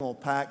We'll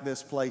pack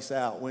this place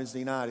out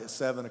Wednesday night at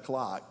 7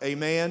 o'clock.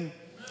 Amen?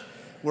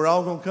 We're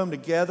all going to come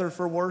together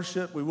for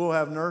worship. We will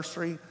have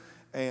nursery.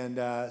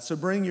 And so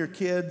bring your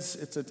kids.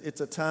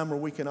 It's a time where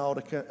we can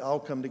all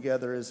come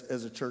together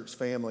as a church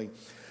family.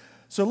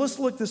 So let's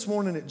look this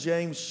morning at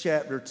James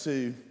chapter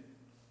 2.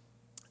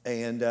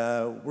 And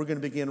we're going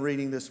to begin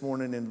reading this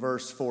morning in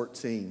verse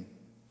 14.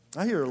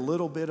 I hear a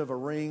little bit of a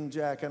ring,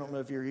 Jack. I don't know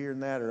if you're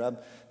hearing that or I'm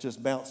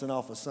just bouncing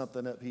off of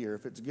something up here.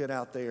 If it's good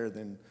out there,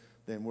 then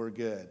we're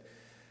good.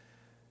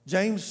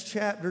 James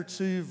chapter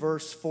 2,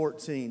 verse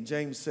 14,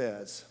 James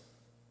says,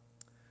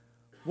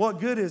 "What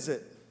good is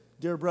it,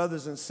 dear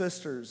brothers and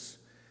sisters,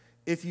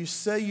 if you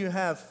say you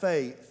have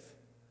faith,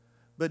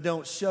 but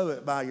don't show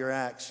it by your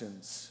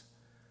actions?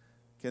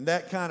 Can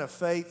that kind of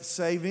faith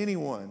save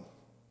anyone?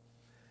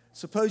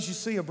 Suppose you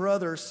see a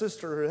brother or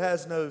sister who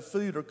has no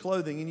food or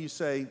clothing, and you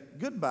say,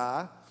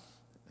 'Goodbye,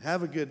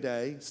 have a good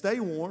day, stay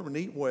warm and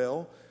eat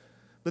well,'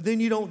 but then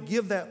you don't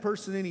give that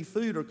person any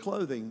food or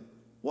clothing.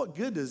 What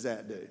good does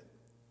that do?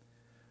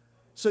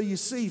 So you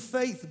see,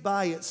 faith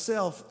by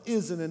itself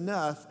isn't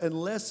enough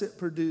unless it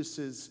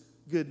produces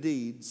good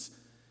deeds.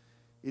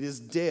 It is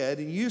dead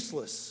and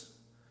useless.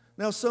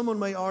 Now, someone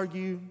may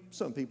argue,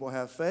 some people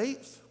have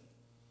faith,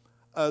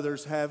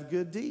 others have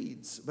good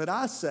deeds. But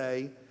I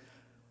say,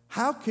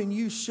 how can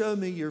you show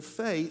me your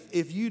faith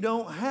if you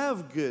don't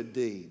have good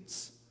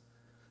deeds?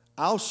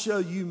 I'll show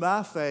you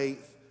my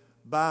faith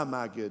by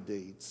my good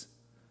deeds.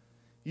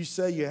 You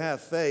say you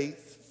have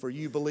faith, for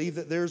you believe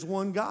that there's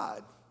one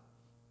God.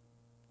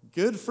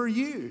 Good for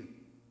you."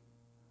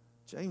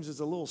 James is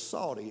a little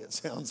salty, it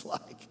sounds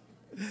like.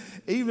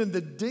 "Even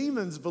the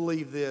demons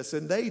believe this,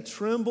 and they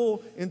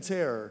tremble in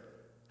terror.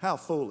 How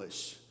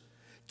foolish.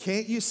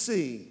 Can't you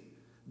see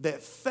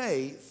that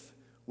faith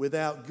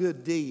without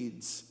good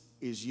deeds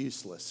is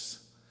useless?"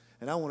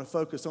 And I want to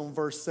focus on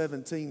verse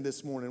 17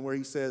 this morning where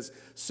he says,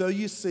 "So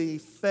you see,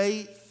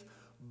 faith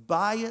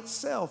by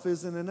itself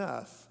isn't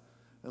enough.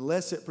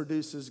 Unless it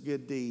produces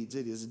good deeds,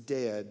 it is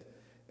dead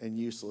and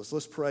useless."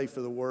 Let's pray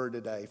for the word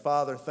today.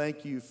 Father,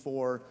 thank you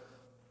for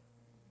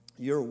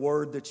your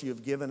word that you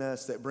have given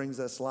us that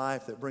brings us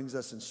life, that brings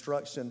us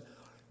instruction,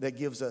 that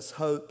gives us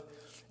hope.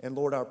 And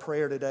Lord, our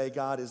prayer today,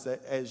 God, is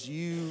that as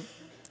you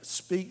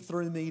speak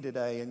through me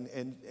today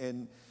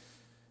and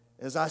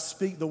as I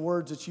speak the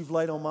words that you've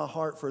laid on my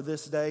heart for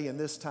this day and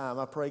this time,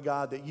 I pray,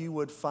 God, that you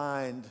would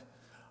find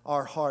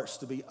our hearts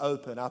to be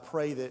open. I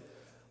pray that,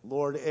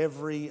 Lord,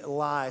 every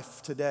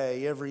life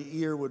today, every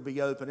ear would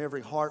be open, every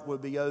heart would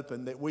be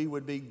open, that we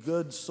would be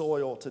good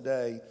soil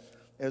today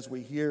as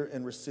we hear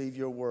and receive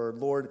your word.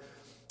 Lord,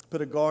 put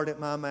a guard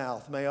at my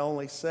mouth. May I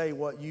only say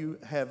what you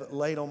have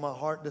laid on my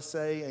heart to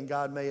say, and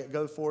God, may it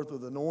go forth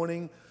with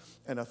anointing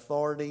and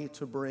authority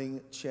to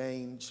bring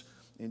change.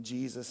 In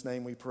Jesus'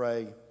 name we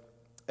pray.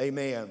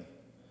 Amen.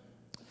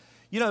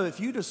 You know, if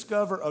you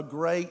discover a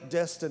great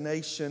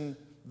destination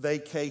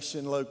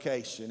vacation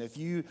location, if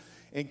you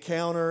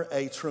encounter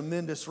a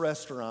tremendous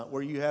restaurant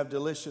where you have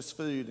delicious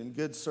food and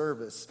good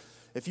service,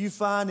 if you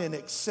find an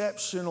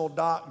exceptional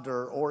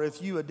doctor, or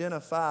if you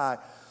identify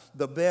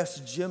the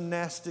best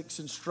gymnastics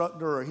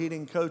instructor or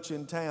hitting coach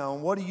in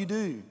town, what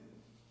do?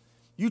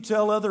 You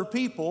tell other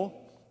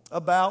people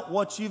about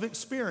what you've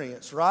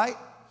experienced, right?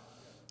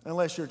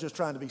 Unless you're just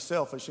trying to be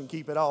selfish and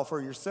keep it all for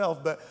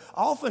yourself. But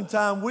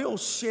oftentimes we'll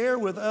share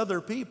with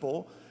other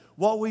people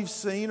what we've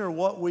seen or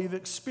what we've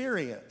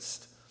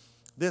experienced.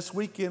 This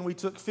weekend, we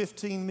took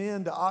 15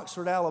 men to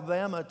Oxford,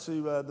 Alabama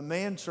to the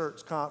Man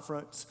Church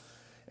Conference,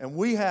 and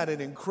we had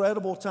an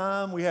incredible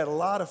time. We had a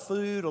lot of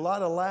food, a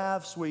lot of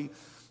laughs. We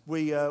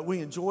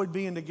enjoyed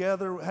being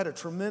together. We had a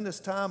tremendous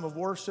time of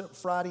worship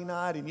Friday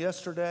night and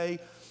yesterday.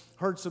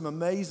 Heard some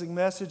amazing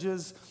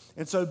messages.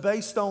 And so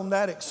based on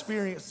that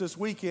experience this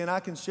weekend,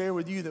 I can share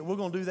with you that we're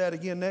going to do that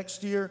again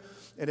next year.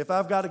 And if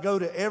I've got to go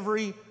to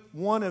every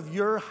one of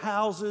your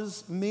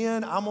houses,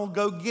 men, I'm going to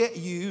go get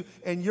you,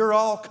 and you're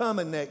all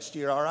coming next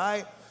year, all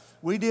right?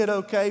 We did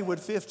okay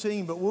with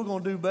 15, but we're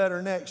going to do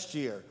better next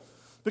year.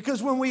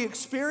 Because when we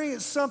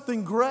experience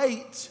something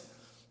great,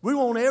 we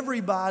want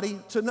everybody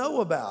to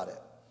know about it.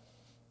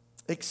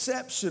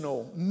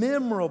 Exceptional,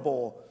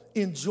 memorable,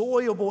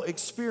 enjoyable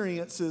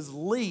experiences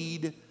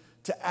lead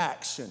to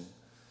action.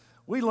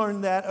 We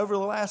learned that over the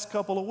last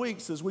couple of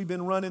weeks as we've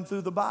been running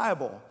through the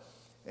Bible.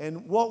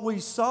 And what we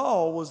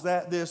saw was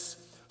that this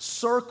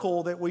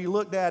circle that we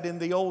looked at in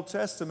the Old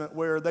Testament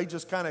where they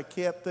just kind of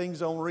kept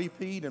things on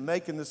repeat and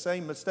making the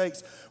same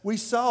mistakes. We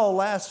saw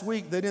last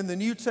week that in the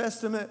New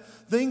Testament,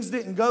 things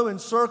didn't go in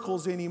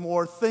circles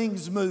anymore.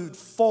 Things moved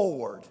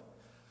forward.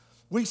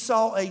 We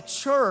saw a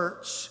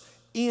church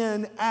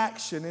in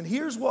action. And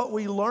here's what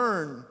we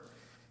learned.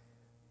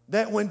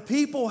 That when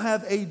people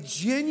have a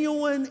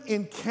genuine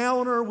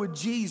encounter with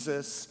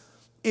Jesus,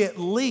 it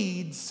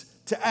leads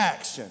to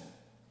action.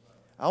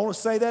 I want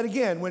to say that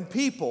again. When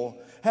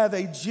people have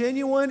a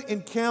genuine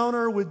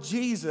encounter with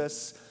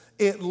Jesus,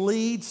 it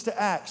leads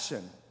to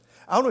action.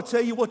 I want to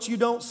tell you what you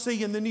don't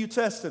see in the New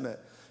Testament.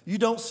 You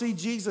don't see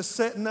Jesus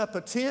setting up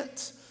a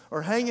tent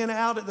or hanging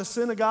out at the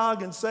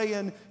synagogue and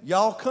saying,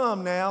 y'all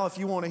come now if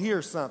you want to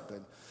hear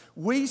something.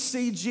 We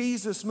see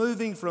Jesus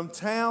moving from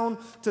town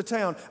to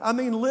town. I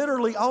mean,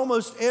 literally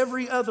almost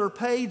every other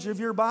page of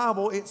your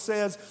Bible, it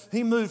says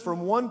he moved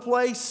from one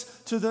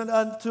place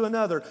to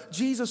another.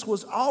 Jesus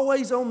was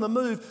always on the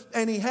move,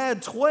 and he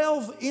had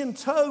 12 in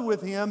tow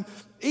with him,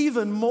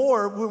 even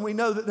more when we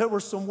know that there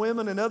were some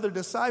women and other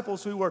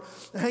disciples who were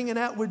hanging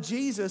out with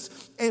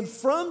Jesus. And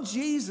from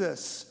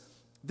Jesus,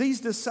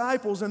 these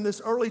disciples in this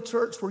early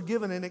church were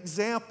given an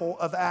example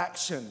of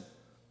action.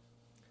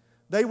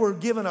 They were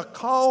given a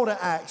call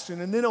to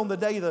action. And then on the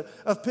day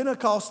of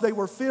Pentecost, they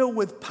were filled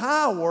with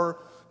power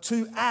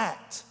to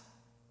act.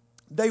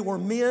 They were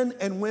men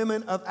and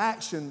women of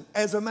action.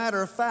 As a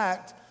matter of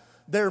fact,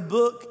 their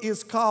book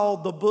is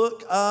called the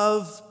Book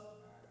of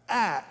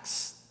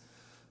Acts.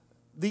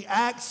 The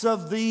Acts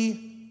of the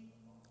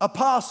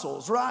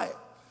Apostles, right?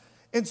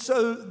 And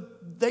so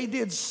they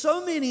did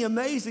so many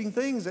amazing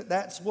things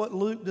that's what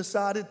Luke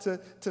decided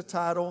to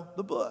title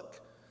the book.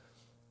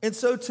 And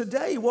so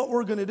today what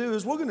we're going to do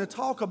is we're going to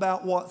talk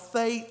about what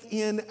faith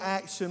in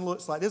action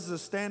looks like. This is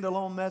a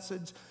standalone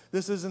message.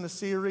 This isn't a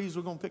series.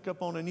 We're going to pick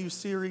up on a new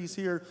series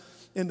here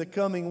in the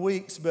coming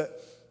weeks.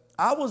 But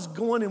I was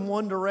going in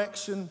one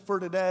direction for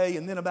today,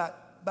 and then about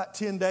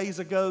 10 days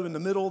ago in the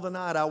middle of the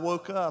night I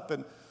woke up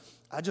and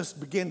I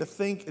just began to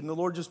think, and the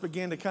Lord just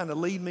began to kind of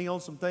lead me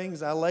on some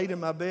things. I laid in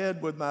my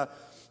bed with my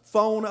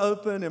phone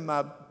open and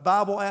my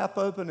Bible app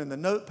open and the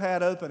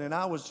notepad open, and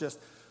I was just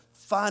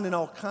finding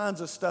all kinds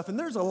of stuff. And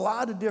there's a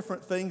lot of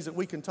different things that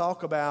we can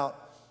talk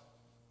about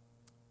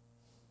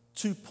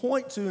to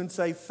point to and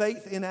say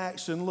faith in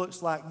action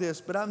looks like this.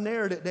 But I've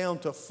narrowed it down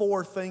to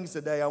 4 things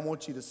today I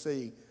want you to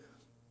see.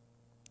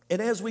 And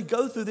as we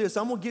go through this,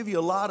 I'm going to give you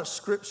a lot of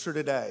scripture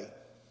today,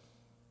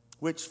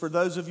 which for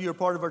those of you who are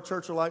part of our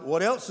church are like,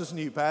 what else is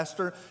new,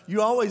 Pastor?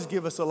 You always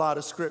give us a lot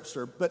of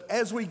scripture. But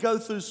as we go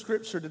through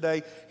scripture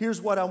today, here's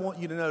what I want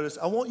you to notice.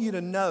 I want you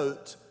to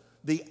note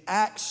the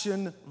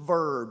action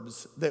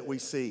verbs that we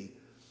see.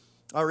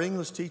 Our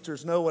English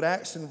teachers know what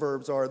action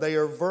verbs are. They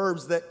are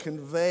verbs that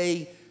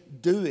convey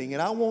doing.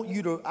 And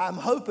I'm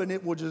hoping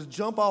it will just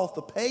jump off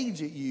the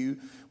page at you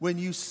when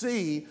you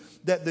see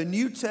that the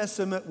New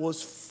Testament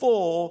was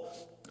full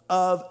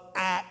of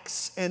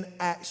acts and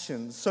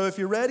actions. So if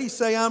you're ready,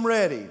 say, I'm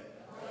ready.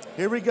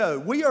 Here we go.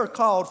 We are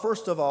called,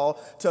 first of all,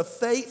 to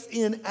faith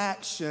in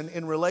action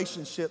in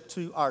relationship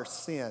to our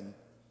sin.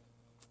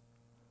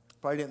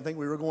 Probably didn't think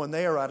we were going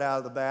there right out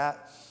of the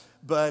bat.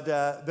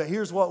 But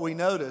here's what we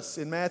notice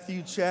in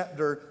Matthew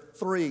chapter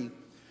 3.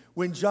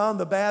 When John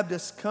the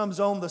Baptist comes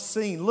on the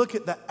scene, look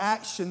at the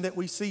action that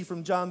we see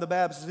from John the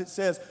Baptist. It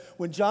says,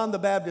 when John the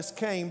Baptist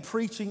came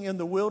preaching in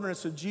the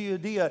wilderness of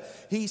Judea,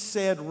 he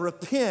said,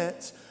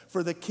 repent,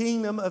 for the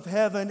kingdom of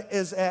heaven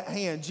is at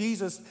hand.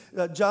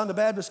 John the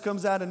Baptist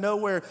comes out of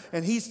nowhere,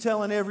 and he's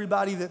telling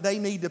everybody that they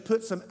need to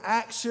put some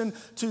action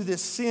to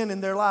this sin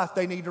in their life.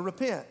 They need to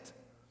repent.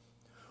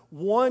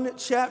 One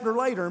chapter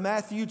later,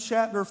 Matthew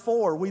chapter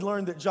 4, we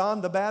learn that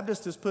John the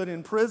Baptist is put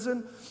in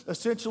prison.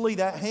 Essentially,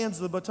 that hands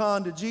the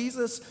baton to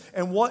Jesus.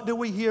 And what do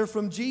we hear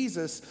from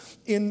Jesus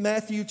in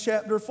Matthew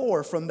chapter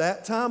 4? From the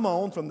time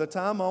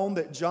on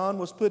that John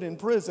was put in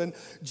prison,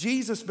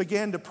 Jesus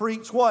began to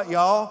preach what,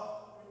 y'all?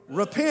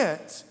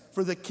 Repent,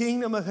 for the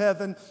kingdom of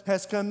heaven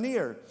has come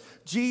near.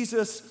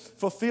 Jesus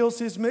fulfills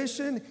his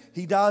mission.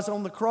 He dies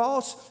on the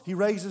cross. He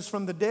raises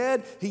from the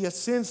dead. He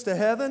ascends to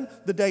heaven.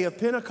 The day of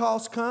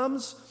Pentecost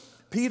comes.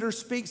 Peter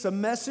speaks a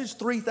message,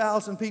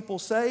 3,000 people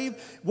saved.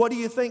 What do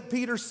you think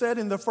Peter said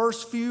in the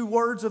first few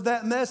words of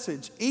that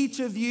message? Each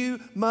of you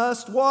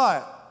must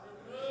what?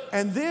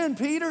 And then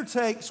Peter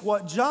takes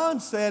what John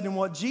said and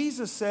what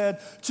Jesus said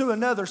to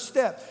another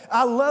step.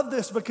 I love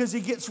this because he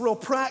gets real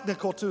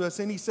practical to us,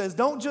 and he says,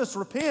 don't just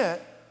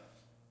repent,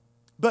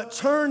 but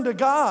turn to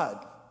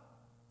God.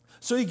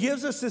 So he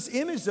gives us this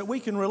image that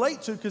we can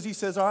relate to, because he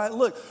says, all right,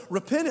 look,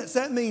 repentance,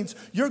 that means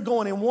you're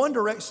going in one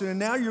direction and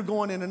now you're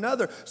going in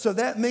another. So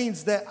that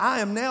means that I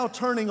am now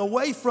turning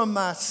away from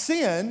my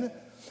sin,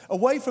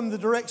 away from the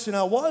direction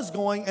I was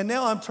going, and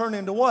now I'm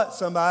turning to what,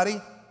 somebody?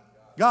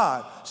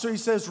 God. So he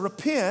says,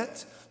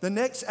 repent. The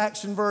next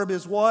action verb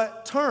is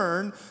what?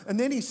 Turn. And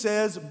then he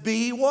says,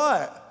 be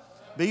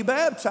what? Be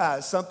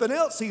baptized. Something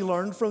else he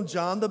learned from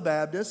John the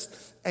Baptist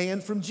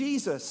and from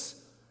Jesus.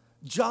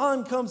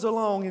 John comes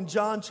along in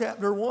John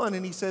chapter 1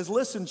 and he says,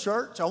 listen,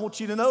 church, I want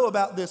you to know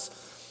about this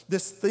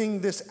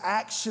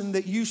action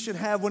that you should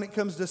have when it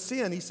comes to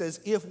sin. He says,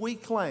 if we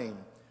claim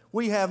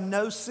we have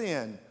no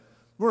sin,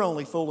 we're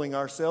only fooling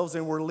ourselves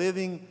and we're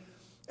living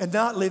and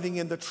not living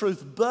in the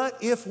truth.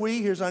 But if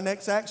we, here's our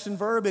next action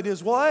verb, it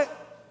is what?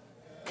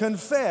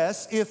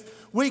 Confess.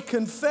 If we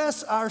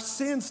confess our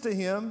sins to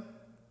him,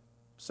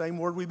 same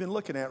word we've been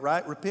looking at,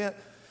 right? Repent.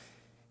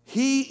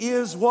 He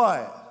is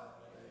what?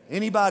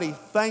 Anybody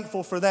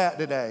thankful for that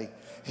today?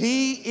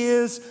 He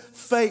is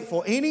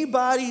faithful.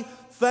 Anybody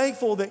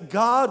thankful that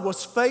God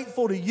was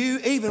faithful to you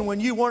even when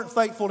you weren't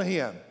faithful to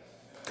him?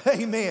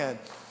 Amen.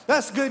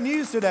 That's good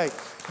news today.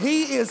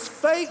 He is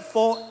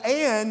faithful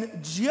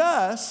and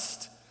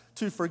just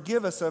to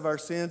forgive us of our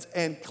sins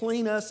and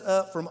clean us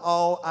up from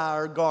all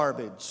our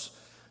garbage.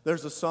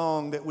 There's a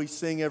song that we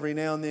sing every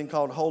now and then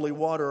called Holy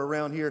Water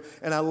around here,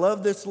 and I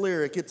love this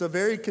lyric. It's a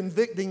very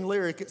convicting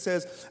lyric. It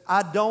says,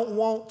 I don't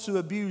want to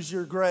abuse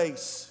your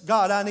grace.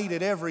 God, I need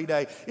it every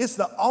day. It's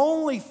the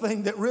only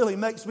thing that really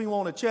makes me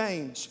want to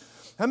change.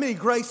 How many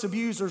grace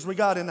abusers we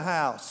got in the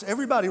house?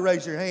 Everybody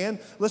raise your hand.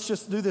 Let's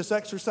just do this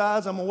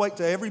exercise. I'm going to wait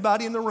till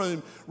everybody in the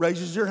room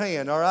raises your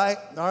hand, all right?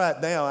 All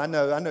right, now I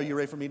know you're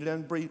ready for me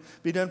to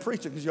be done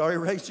preaching because you already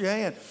raised your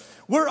hand.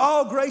 We're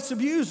all grace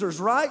abusers,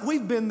 right?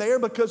 We've been there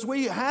because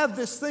we have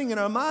this thing in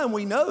our mind.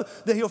 We know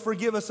that He'll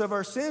forgive us of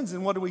our sins,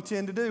 and what do we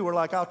tend to do? We're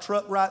like, I'll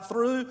truck right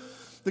through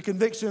the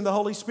conviction of the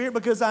Holy Spirit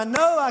because I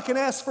know I can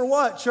ask for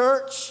what,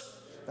 church?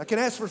 I can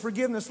ask for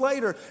forgiveness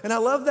later. And I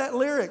love that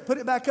lyric. Put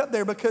it back up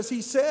there because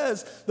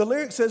the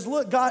lyric says,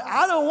 look, God,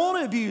 I don't want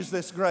to abuse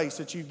this grace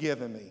that you've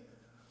given me.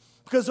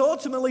 Because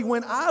ultimately,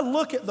 when I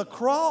look at the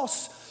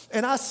cross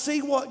and I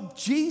see what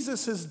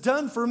Jesus has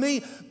done for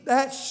me,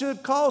 that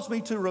should cause me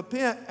to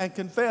repent and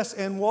confess.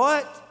 And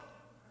what?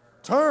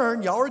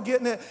 Turn. Y'all are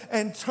getting it.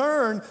 And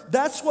turn.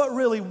 That's what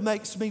really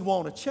makes me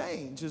want to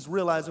change, is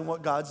realizing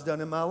what God's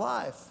done in my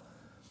life.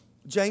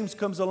 James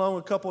comes along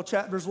a couple of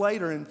chapters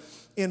later and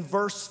in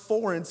verse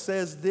 4 and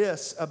says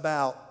this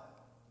about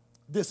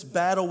this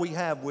battle we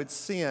have with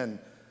sin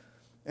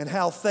and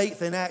how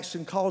faith in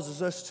action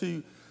causes us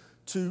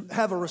to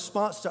have a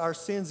response to our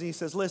sins. And he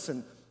says,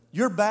 listen,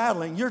 you're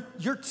battling,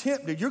 you're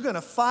tempted, you're going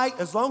to fight.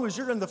 As long as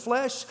you're in the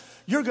flesh,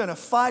 you're going to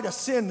fight a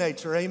sin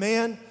nature,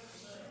 amen?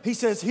 He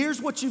says,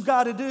 here's what you've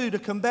got to do to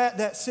combat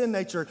that sin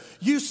nature.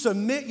 You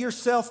submit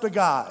yourself to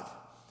God.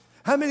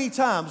 How many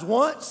times?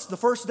 Once, the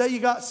first day you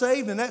got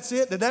saved, and that's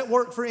it? Did that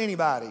work for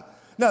anybody?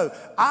 No,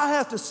 I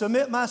have to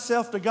submit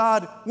myself to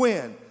God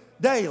when?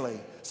 Daily.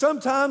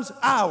 Sometimes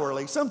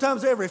hourly.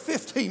 Sometimes every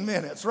 15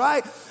 minutes,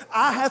 right?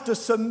 I have to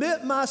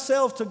submit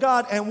myself to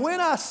God. And when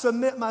I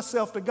submit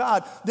myself to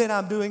God, then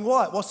I'm doing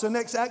what? What's the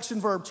next action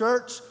verb,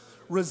 church?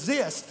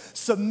 Resist.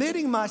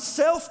 Submitting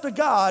myself to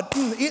God,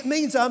 it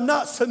means I'm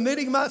not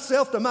submitting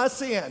myself to my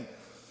sin.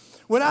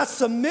 When I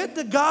submit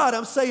to God,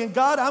 I'm saying,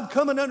 God, I'm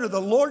coming under the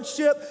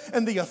lordship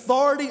and the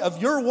authority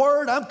of your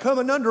word. I'm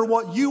coming under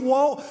what you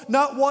want,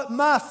 not what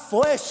my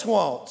flesh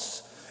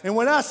wants. And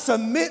when I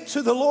submit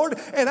to the Lord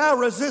and I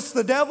resist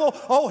the devil,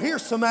 oh,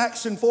 here's some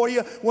action for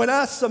you. When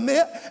I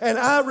submit and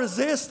I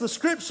resist, the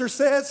scripture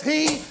says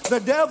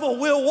the devil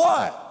will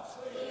what?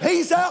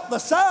 He's out the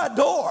side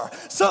door.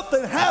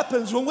 Something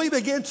happens when we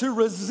begin to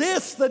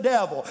resist the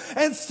devil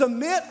and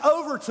submit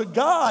over to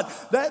God.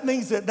 That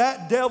means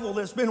that devil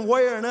that's been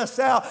wearing us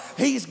out,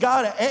 he's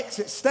got to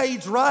exit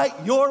stage right,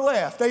 your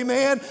left.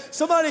 Amen.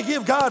 Somebody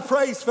give God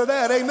praise for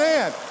that.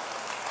 Amen.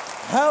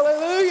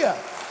 Hallelujah.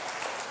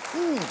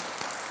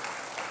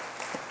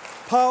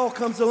 Paul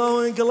comes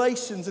along in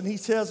Galatians and he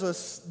tells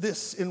us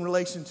this in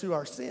relation to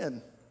our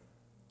sin.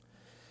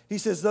 He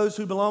says, those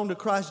who belong to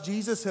Christ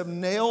Jesus have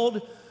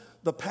nailed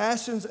the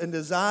passions and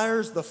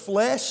desires, the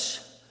flesh,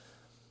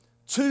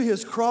 to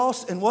his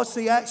cross. And what's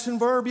the action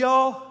verb,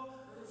 y'all?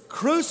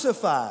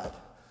 Crucified.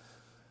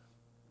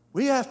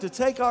 We have to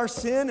take our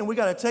sin and we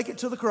got to take it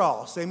to the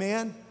cross,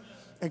 amen?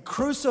 And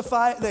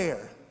crucify it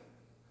there.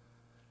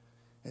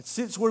 And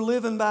since we're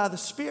living by the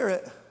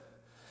Spirit,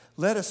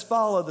 let us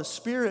follow the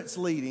Spirit's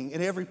leading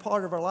in every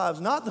part of our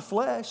lives, not the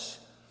flesh.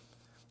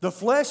 The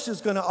flesh is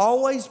going to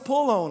always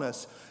pull on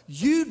us.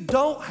 You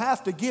don't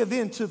have to give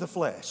in to the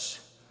flesh.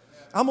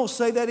 I'm going to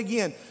say that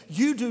again.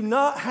 You do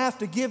not have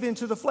to give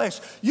into the flesh.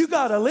 You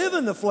got to live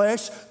in the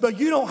flesh, but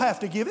you don't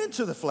have to give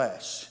into the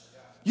flesh.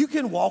 You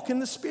can walk in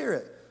the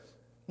Spirit.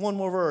 One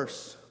more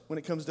verse when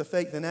it comes to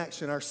faith in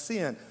action, our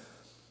sin.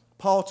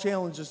 Paul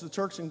challenges the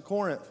church in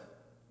Corinth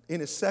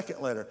in his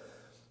second letter.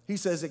 He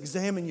says,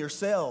 examine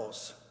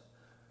yourselves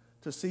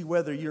to see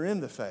whether you're in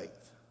the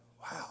faith.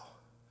 Wow.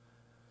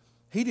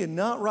 He did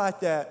not write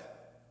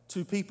that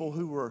to people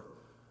who were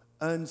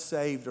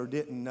unsaved or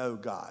didn't know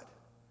God.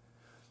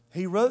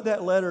 He wrote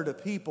that letter to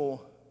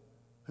people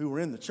who were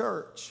in the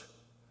church.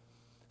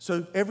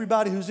 So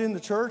everybody who's in the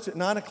church at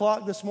 9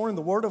 o'clock this morning,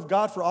 the word of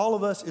God for all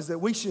of us is that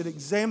we should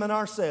examine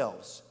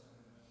ourselves.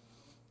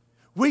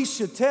 We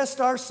should test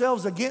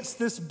ourselves against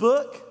this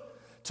book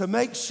to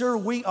make sure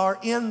we are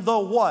in the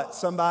what,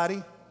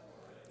 somebody?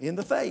 In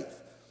the faith.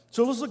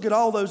 So let's look at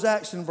all those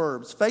action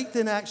verbs. Faith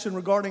in action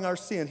regarding our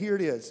sin. Here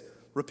it is.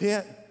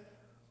 Repent,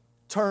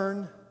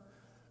 turn,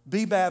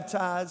 be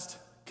baptized,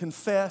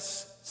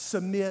 confess,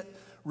 submit,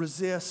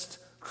 resist,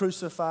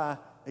 crucify,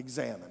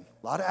 examine.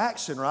 A lot of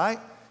action, right?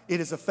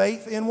 It is a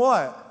faith in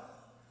what?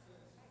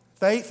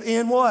 Faith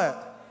in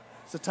what?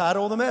 It's the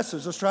title of the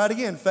message. Let's try it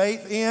again.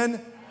 Faith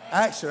in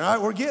action. All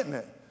right, we're getting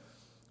it.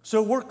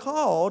 So we're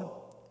called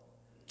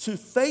to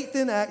faith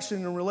in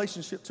action in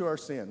relationship to our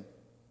sin.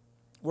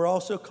 We're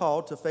also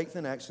called to faith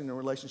in action in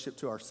relationship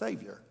to our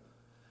Savior.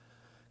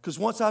 Because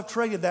once I've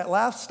traded that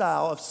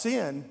lifestyle of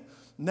sin,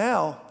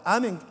 now I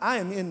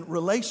am in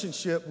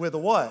relationship with a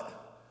what?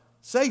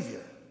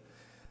 Savior.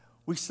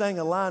 We sang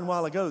a line a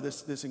while ago,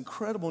 this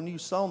incredible new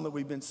song that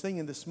we've been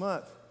singing this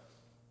month.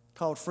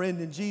 called Friend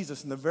in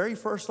Jesus. And the very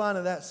first line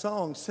of that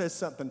song says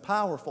something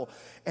powerful.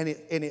 And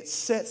it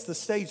sets the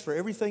stage for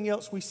everything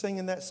else we sing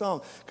in that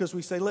song. Because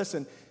we say,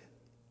 listen,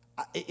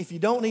 if you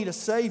don't need a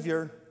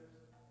Savior,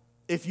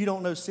 if you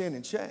don't know sin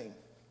and shame.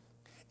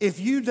 If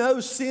you know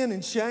sin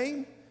and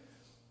shame,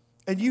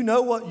 and you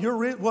know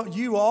what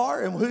you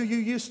are and who you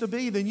used to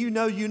be, then you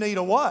know you need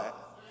a what?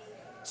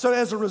 So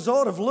as a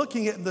result of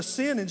looking at the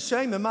sin and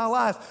shame in my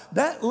life,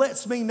 that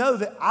lets me know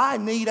that I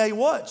need a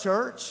what,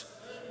 church?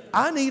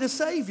 I need a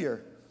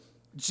Savior.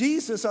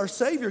 Jesus, our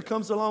Savior,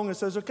 comes along and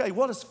says, okay,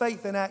 what does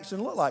faith in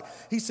action look like?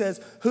 He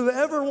says,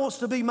 whoever wants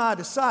to be my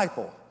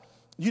disciple.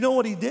 You know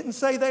what he didn't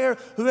say there?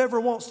 Whoever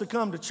wants to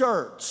come to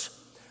church.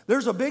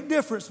 There's a big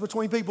difference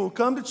between people who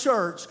come to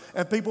church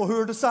and people who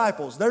are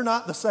disciples. They're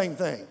not the same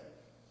thing.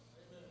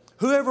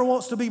 Whoever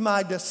wants to be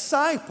my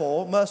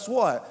disciple must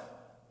what?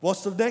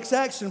 What's the next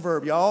action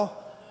verb, y'all?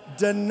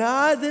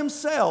 Deny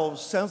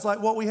themselves. Sounds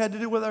like what we had to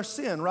do with our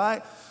sin,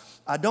 right?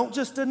 I don't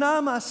just deny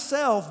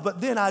myself,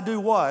 but then I do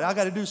what? I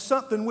got to do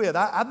something with.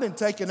 I've been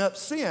taking up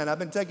sin. I've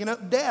been taking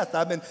up death.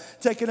 I've been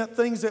taking up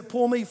things that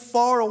pull me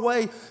far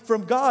away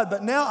from God.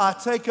 But now I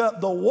take up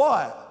the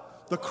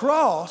what? The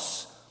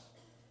cross.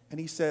 And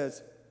he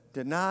says,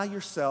 deny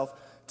yourself.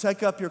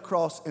 Take up your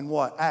cross and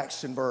what?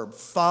 Action verb.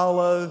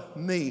 Follow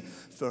me.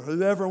 For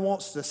whoever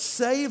wants to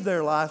save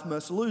their life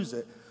must lose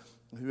it.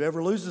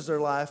 Whoever loses their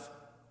life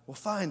will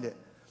find it.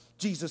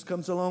 Jesus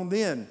comes along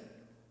then.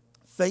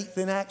 Faith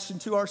in action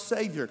to our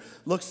Savior.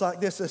 Looks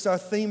like this. It's our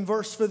theme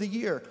verse for the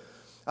year.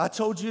 I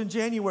told you in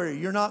January,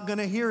 you're not going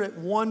to hear it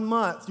 1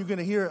 month. You're going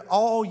to hear it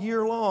all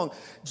year long.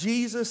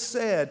 Jesus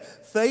said,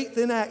 faith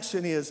in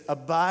action is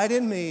abide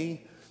in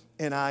me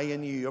and I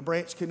in you. A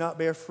branch cannot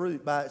bear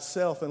fruit by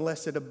itself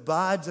unless it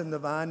abides in the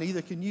vine.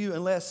 Neither can you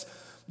unless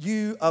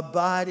you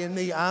abide in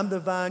me. I'm the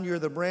vine, you're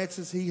the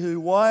branches. He who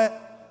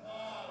what?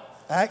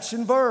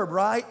 Action verb,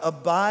 right?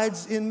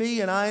 Abides in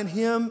me and I in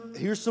him.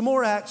 Here's some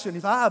more action.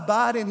 If I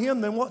abide in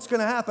him, then what's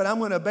going to happen? I'm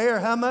going to bear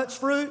how much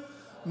fruit?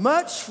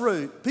 Much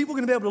fruit. People are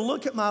going to be able to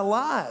look at my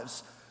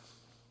lives.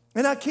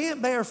 And I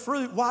can't bear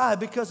fruit. Why?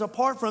 Because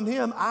apart from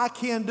him, I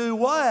can do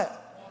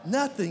what?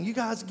 Nothing. You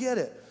guys get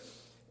it.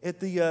 At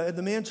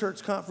the Men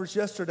Church Conference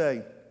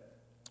yesterday,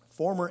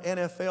 former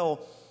NFL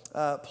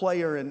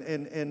player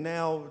and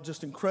now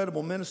just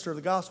incredible minister of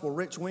the gospel,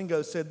 Rich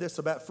Wingo, said this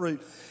about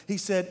fruit. He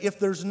said, if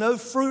there's no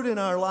fruit in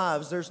our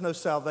lives, there's no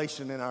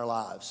salvation in our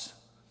lives.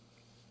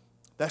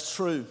 That's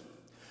true.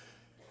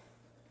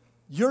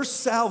 Your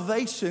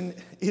salvation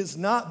is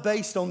not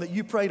based on that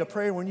you prayed a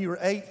prayer when you were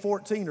 8,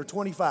 14, or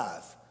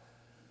 25.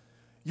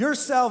 Your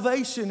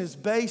salvation is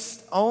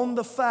based on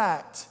the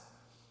fact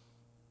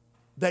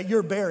that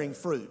you're bearing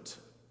fruit.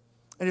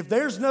 And if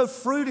there's no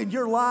fruit in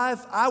your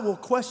life, I will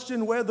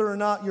question whether or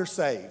not you're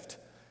saved.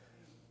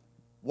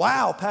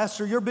 Wow,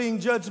 Pastor, you're being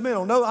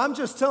judgmental. No, I'm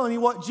just telling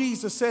you what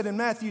Jesus said in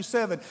Matthew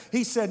 7.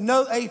 He said,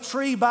 know a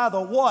tree by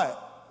the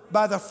what?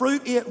 By the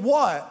fruit it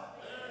what?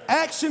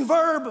 Action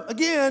verb,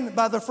 again,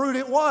 by the fruit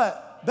it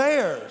what?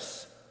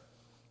 Bears.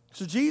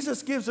 So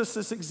Jesus gives us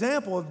this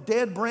example of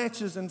dead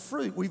branches and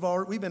fruit. We've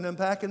been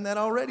unpacking that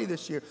already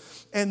this year.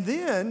 And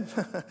then,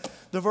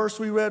 the verse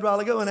we read a while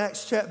ago in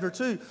Acts chapter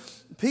 2,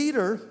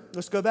 Peter,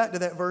 let's go back to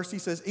that verse. He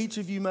says, each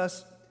of you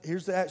must,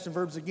 here's the action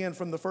verbs again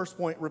from the first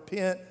point,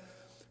 repent,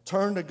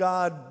 turn to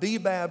God, be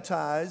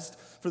baptized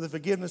for the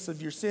forgiveness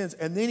of your sins.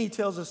 And then he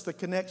tells us the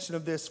connection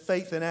of this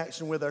faith in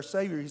action with our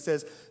Savior. He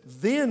says,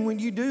 then when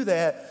you do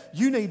that,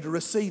 you need to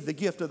receive the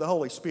gift of the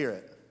Holy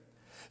Spirit.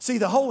 See,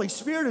 the Holy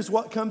Spirit is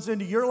what comes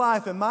into your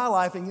life and my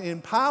life and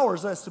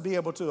empowers us to be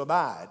able to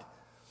abide.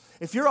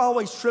 If you're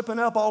always tripping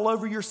up all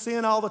over your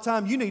sin all the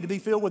time, you need to be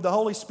filled with the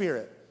Holy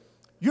Spirit.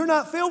 You're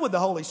not filled with the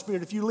Holy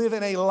Spirit if you live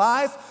in a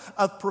life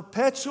of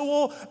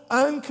perpetual,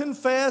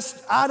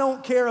 unconfessed, I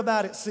don't care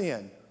about it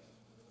sin.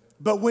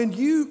 But when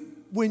you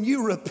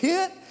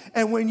repent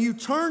and when you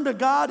turn to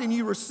God and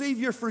you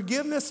receive your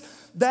forgiveness,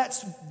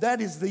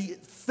 that is the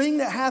thing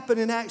that happened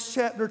in Acts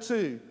chapter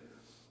 2.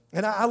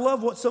 And I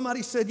love what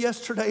somebody said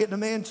yesterday at the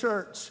Man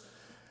Church.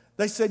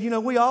 They said,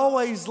 we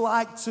always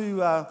like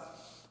to,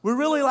 we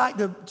really like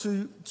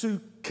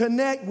to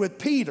connect with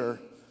Peter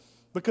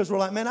because we're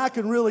like, man, I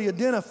can really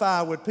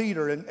identify with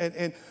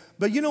Peter.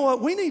 But you know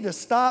what? We need to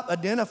stop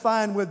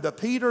identifying with the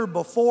Peter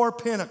before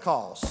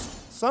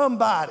Pentecost.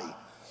 Somebody.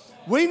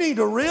 We need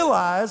to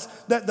realize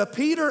that the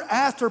Peter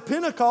after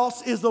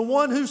Pentecost is the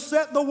one who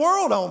set the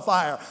world on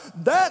fire.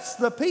 That's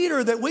the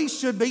Peter that we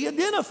should be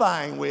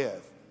identifying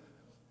with.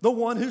 The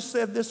one who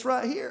said this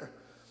right here.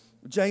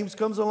 James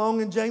comes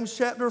along in James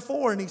chapter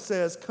 4 and he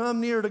says,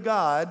 come near to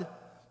God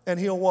and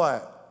he'll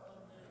what?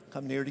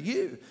 Come near to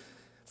you.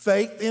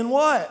 Faith in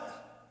what?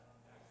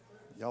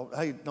 Y'all,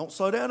 hey, don't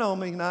slow down on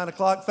me. 9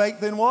 o'clock,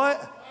 faith in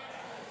what?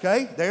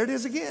 Okay, there it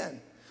is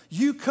again.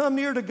 You come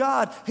near to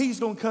God,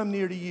 he's going to come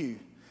near to you.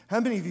 How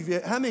many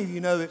of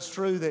you know it's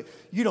true that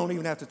you don't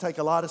even have to take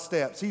a lot of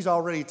steps? He's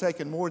already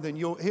taken more than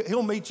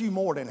he'll meet you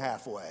more than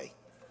halfway.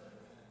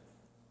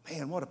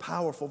 Man, what a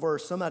powerful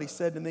verse. Somebody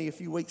said to me a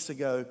few weeks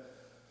ago,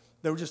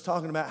 They were just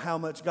talking about how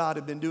much God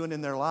had been doing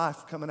in their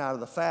life coming out of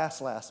the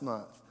fast last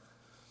month.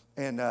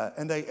 And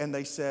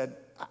they said,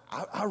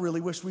 I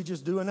really wish we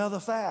just do another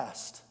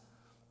fast.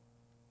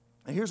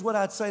 And here's what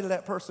I'd say to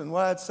that person,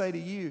 what I'd say to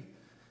you.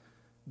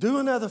 Do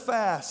another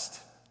fast.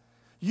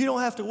 You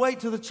don't have to wait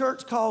till the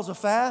church calls a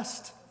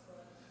fast.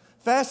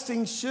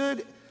 Fasting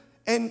should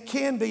and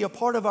can be a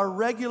part of our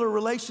regular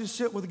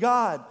relationship with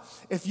God.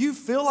 If you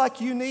feel like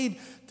you need,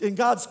 and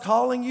God's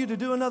calling you to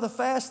do another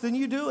fast, then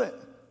you do it.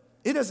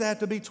 It doesn't have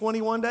to be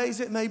 21 days.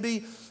 It may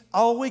be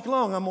all week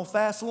long. I'm going to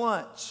fast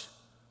lunch.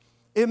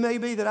 It may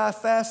be that I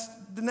fast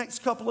the next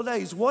couple of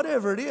days,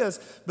 whatever it is.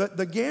 But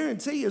the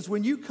guarantee is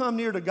when you come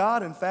near to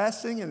God in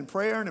fasting and in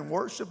prayer and in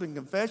worship and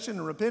confession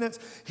and repentance,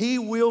 He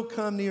will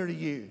come near to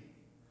you.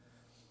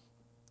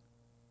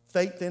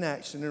 Faith in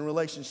action in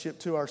relationship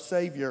to our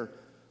Savior.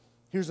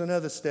 Here's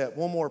another step.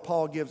 One more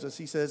Paul gives us.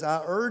 He says,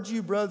 I urge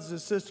you, brothers and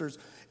sisters,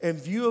 in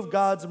view of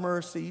God's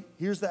mercy,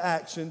 here's the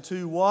action,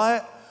 to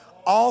what?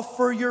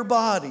 Offer your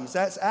bodies.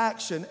 That's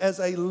action as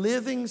a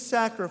living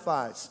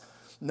sacrifice.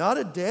 Not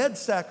a dead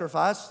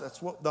sacrifice.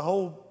 That's what the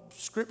whole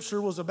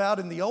Scripture was about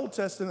in the Old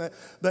Testament.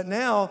 But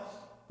now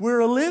we're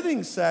a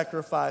living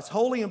sacrifice,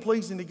 holy and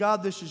pleasing to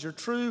God. This is your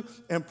true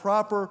and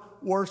proper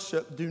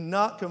worship. Do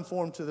not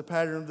conform to the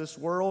pattern of this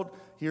world.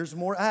 Here's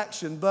more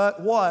action.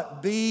 But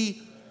what?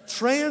 Be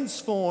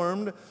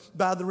transformed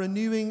by the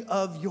renewing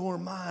of your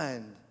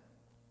mind.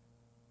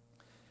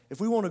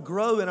 If we want to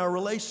grow in our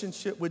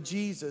relationship with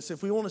Jesus,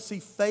 if we want to see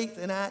faith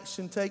in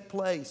action take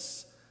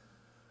place,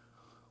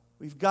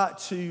 we've got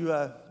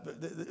to,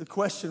 the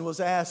question was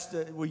asked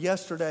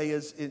yesterday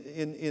is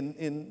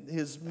in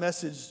his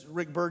message,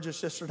 Rick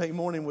Burgess yesterday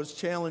morning was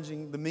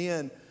challenging the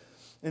men.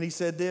 And he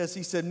said this,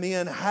 he said,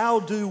 men, how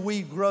do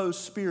we grow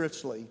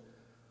spiritually?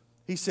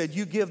 He said,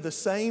 you give the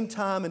same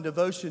time and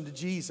devotion to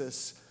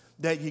Jesus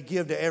that you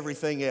give to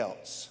everything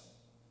else.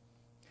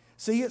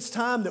 See, it's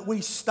time that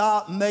we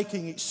stop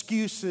making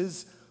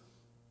excuses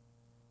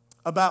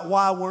about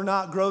why we're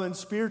not growing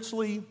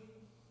spiritually,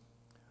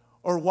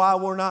 or why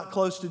we're not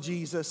close to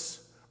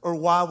Jesus, or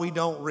why we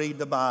don't read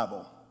the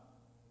Bible.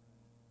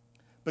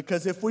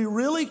 Because if we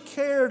really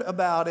cared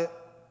about it,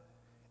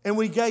 and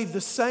we gave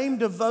the same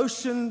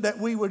devotion that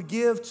we would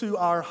give to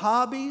our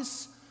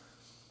hobbies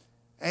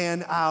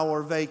and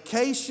our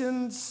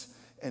vacations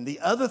and the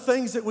other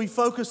things that we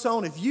focus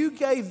on, if you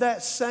gave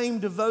that same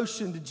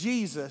devotion to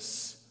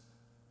Jesus,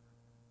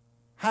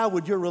 how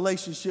would your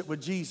relationship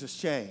with Jesus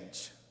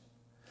change?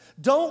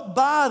 Don't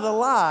buy the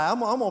lie. I'm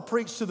going to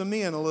preach to the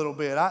men a little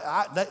bit.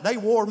 They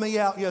wore me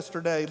out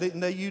yesterday, didn't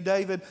they, you,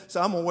 David? So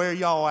I'm going to wear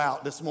y'all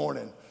out this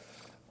morning.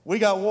 We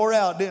got wore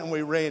out, didn't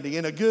we, Randy?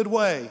 In a good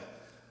way.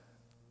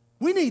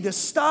 We need to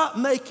stop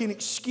making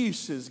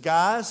excuses,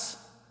 guys.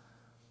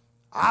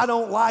 I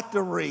don't like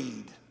to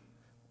read.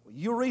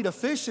 You'll read a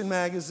fishing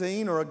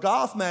magazine or a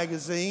golf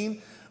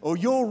magazine, or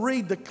you'll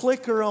read the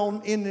clicker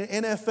in the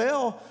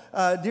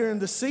NFL during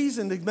the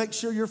season to make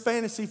sure your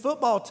fantasy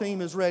football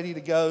team is ready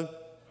to go.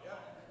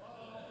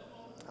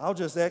 I'll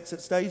just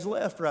exit stage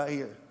left right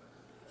here.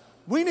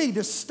 We need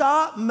to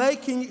stop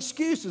making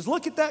excuses.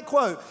 Look at that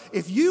quote.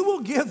 If you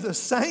will give the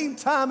same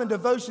time and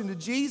devotion to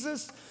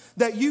Jesus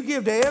that you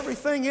give to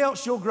everything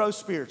else, you'll grow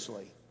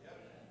spiritually.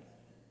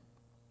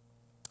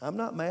 I'm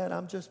not mad,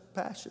 I'm just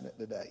passionate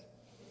today.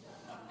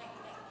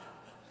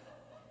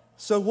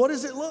 So what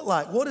does it look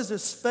like? What is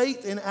this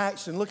faith in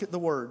action? Look at the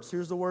words.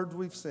 Here's the words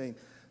we've seen.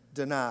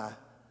 Deny,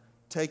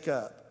 take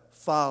up,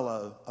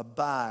 follow,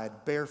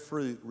 abide, bear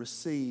fruit,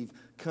 receive,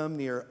 come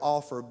near,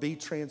 offer, be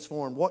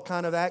transformed. What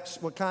kind of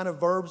action? What kind of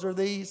verbs are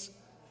these?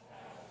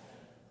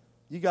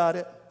 You got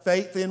it.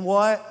 Faith in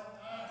what?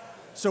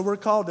 So we're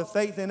called to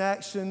faith in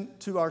action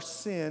to our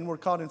sin. We're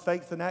called in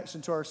faith in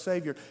action to our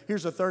Savior.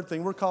 Here's the third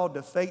thing. We're called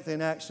to faith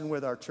in action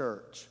with our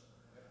church.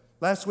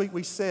 Last week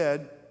we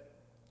said,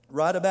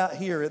 right about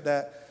here at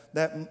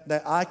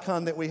that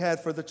icon that we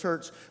had for the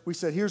church, we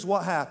said, here's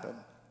what happened.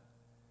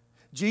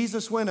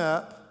 Jesus went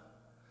up,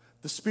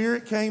 the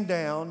Spirit came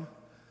down,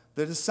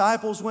 the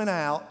disciples went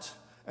out,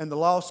 and the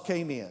lost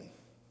came in.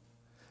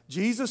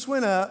 Jesus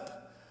went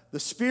up, the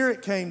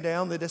Spirit came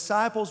down, the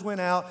disciples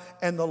went out,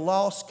 and the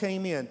lost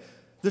came in.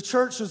 The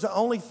church is the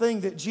only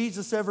thing that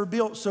Jesus ever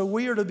built, so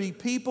we are to be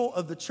people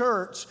of the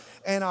church,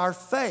 and our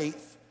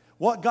faith,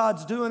 what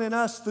God's doing in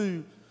us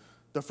through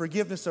the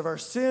forgiveness of our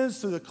sins,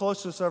 through the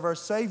closeness of our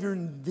Savior,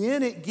 and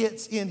then it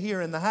gets in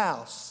here in the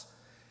house.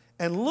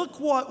 And look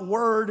what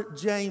word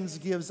James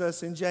gives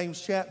us in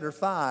James chapter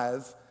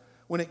 5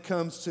 when it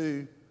comes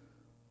to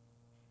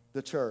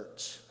the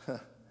church.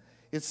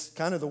 It's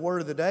kind of the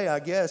word of the day, I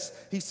guess.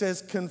 He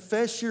says,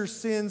 confess your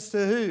sins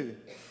to who?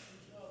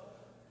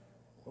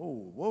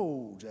 Oh,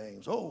 whoa,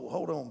 James. Oh,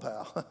 hold on,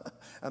 pal.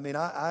 I mean,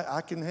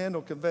 I can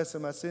handle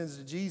confessing my sins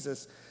to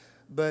Jesus,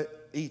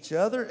 but each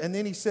other. And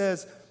then he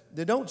says,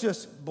 they don't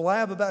just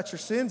blab about your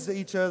sins to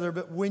each other,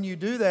 but when you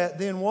do that,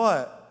 then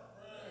what?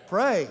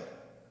 Pray.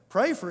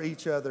 Pray for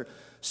each other.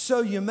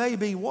 So you may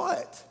be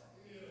what?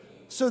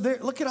 So there,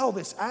 look at all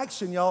this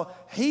action, y'all.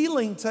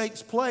 Healing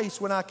takes place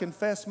when I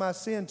confess my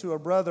sin to a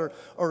brother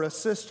or a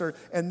sister,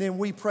 and then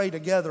we pray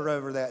together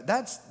over that.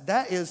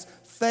 That is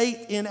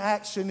faith in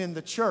action in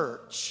the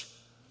church,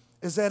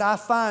 is that I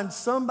find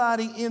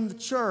somebody in the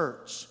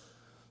church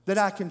that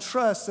I can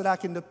trust, that I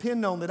can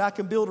depend on, that I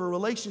can build a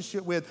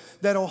relationship with,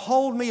 that'll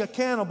hold me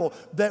accountable,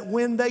 that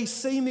when they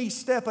see me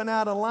stepping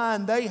out of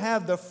line, they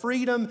have the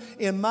freedom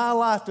in my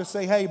life to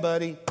say, hey,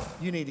 buddy,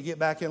 you need to get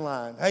back in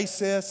line. Hey,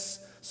 sis,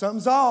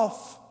 something's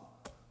off.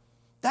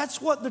 That's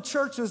what the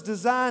church is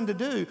designed to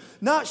do,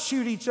 not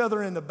shoot each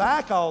other in the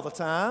back all the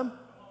time.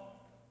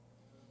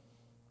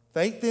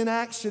 Faith in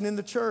action in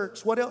the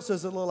church. What else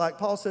does it look like?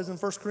 Paul says in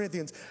 1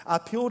 Corinthians, I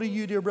appeal to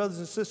you, dear brothers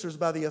and sisters,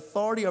 by the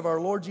authority of our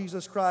Lord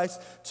Jesus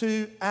Christ,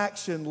 to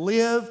action.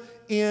 Live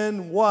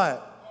in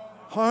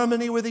what?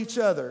 Harmony with each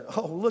other.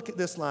 Oh, look at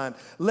this line.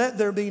 Let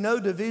there be no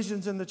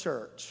divisions in the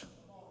church.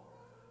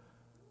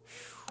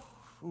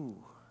 Ooh.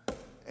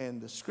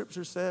 And the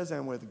scripture says,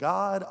 and with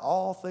God,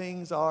 all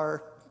things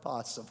are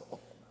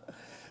possible.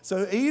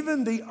 So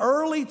even the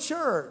early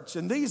church,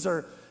 and these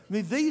are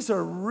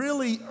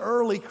really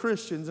early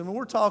Christians. I mean,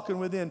 we're talking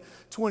within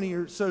 20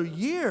 or so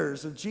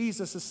years of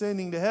Jesus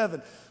ascending to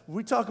heaven.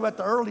 We talk about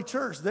the early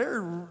church.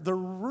 They're the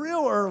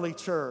real early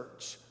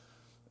church.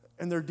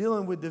 And they're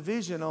dealing with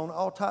division on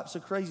all types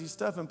of crazy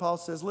stuff. And Paul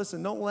says,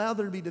 listen, don't allow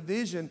there to be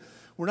division.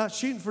 We're not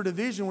shooting for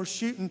division. We're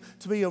shooting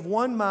to be of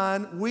one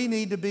mind. We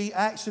need to be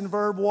action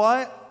verb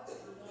what?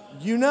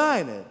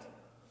 United.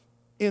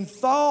 In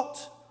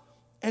thought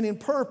and in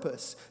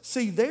purpose.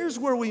 See, there's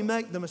where we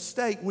make the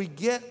mistake. We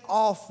get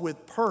off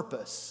with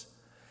purpose.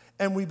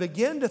 And we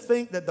begin to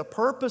think that the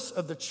purpose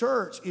of the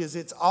church is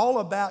it's all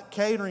about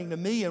catering to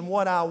me and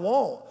what I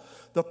want.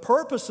 The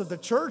purpose of the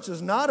church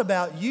is not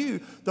about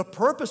you. The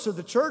purpose of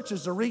the church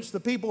is to reach the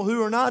people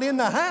who are not in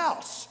the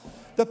house.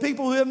 The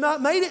people who have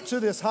not made it to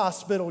this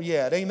hospital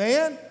yet.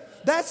 Amen?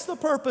 That's the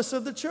purpose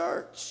of the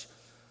church.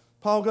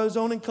 Paul goes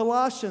on in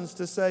Colossians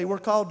to say we're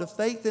called to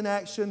faith in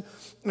action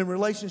in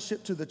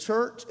relationship to the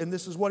church, and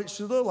this is what it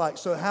should look like.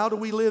 So how do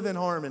we live in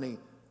harmony?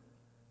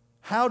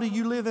 How do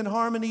you live in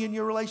harmony in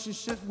your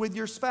relationship with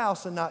your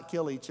spouse and not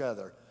kill each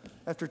other?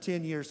 After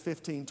 10 years,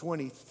 15,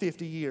 20,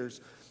 50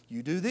 years,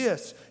 you do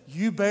this.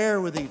 You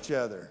bear with each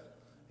other.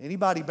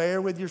 Anybody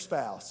bear with your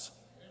spouse?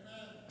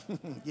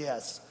 Amen.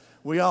 Yes,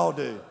 we all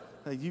do.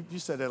 Hey, you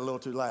said that a little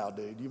too loud,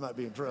 dude. You might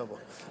be in trouble.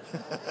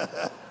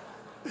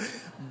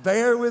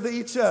 Bear with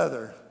each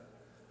other.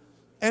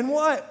 And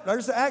what?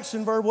 There's the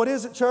action verb. What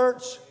is it,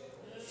 church?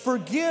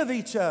 Forgive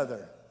each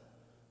other.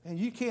 And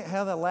you can't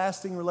have a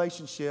lasting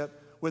relationship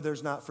where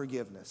there's not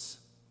forgiveness.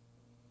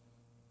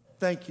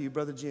 Thank you,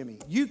 Brother Jimmy.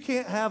 You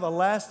can't have a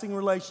lasting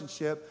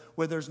relationship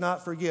where there's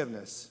not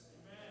forgiveness.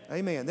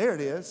 Amen. There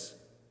it is.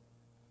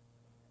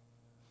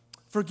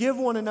 Forgive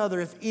one another.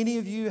 If any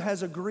of you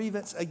has a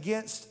grievance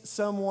against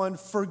someone,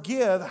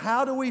 forgive.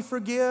 How do we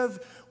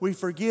forgive? We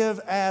forgive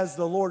as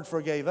the Lord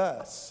forgave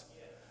us.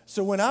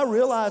 So when I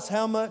realize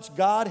how much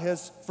God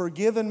has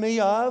forgiven me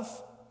of,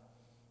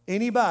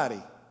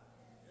 anybody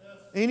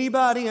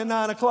at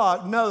 9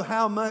 o'clock know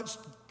how much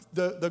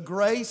the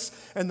grace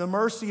and the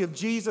mercy of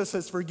Jesus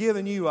has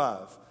forgiven you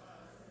of.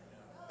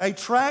 A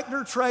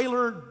tractor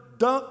trailer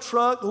dump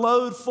truck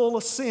load full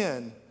of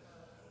sin.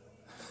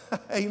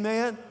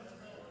 Amen.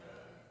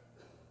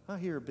 I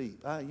hear a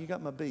beep. You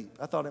got my beep.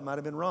 I thought it might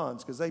have been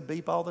Ron's because they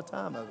beep all the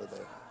time over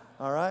there.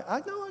 All right?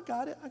 I know I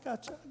got it. I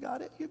got you. I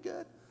got it. You're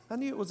good. I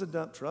knew it was a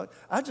dump truck.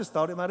 I just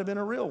thought it might have been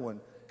a real one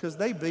because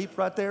they beep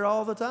right there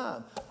all the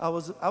time. I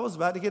was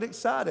about to get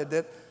excited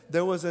that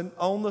there was an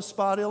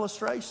on-the-spot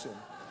illustration.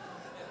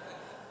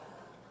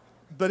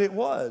 But it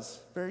was.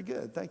 Very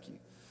good. Thank you.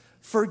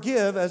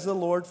 Forgive as the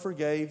Lord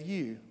forgave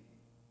you.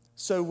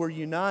 So we're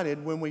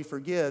united when we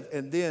forgive.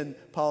 And then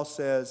Paul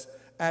says,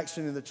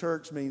 action in the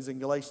church means in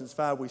Galatians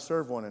 5, we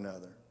serve one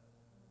another.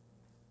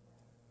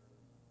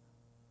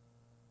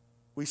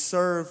 We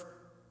serve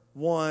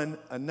one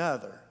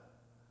another.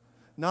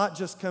 Not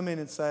just come in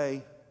and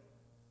say,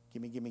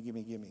 gimme, gimme,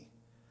 gimme, gimme.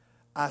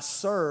 I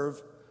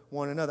serve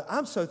one another.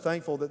 I'm so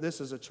thankful that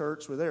this is a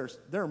church where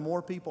there are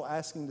more people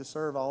asking to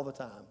serve all the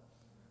time.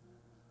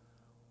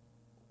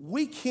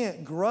 We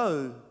can't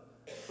grow.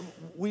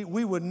 We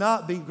would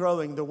not be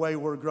growing the way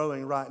we're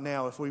growing right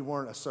now if we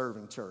weren't a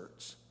serving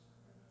church.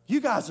 You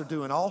guys are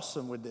doing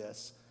awesome with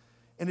this.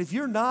 And if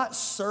you're not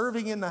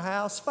serving in the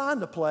house,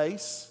 find a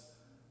place.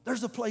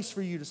 There's a place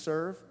for you to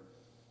serve.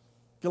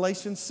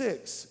 Galatians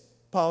 6,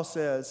 Paul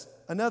says,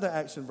 another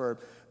action verb.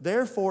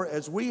 Therefore,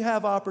 as we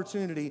have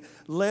opportunity,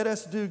 let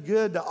us do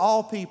good to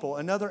all people.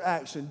 Another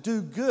action,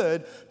 do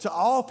good to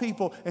all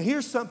people. And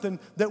here's something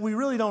that we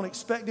really don't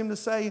expect him to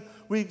say.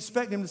 We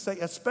expect him to say,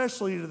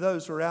 especially to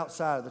those who are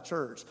outside of the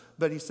church.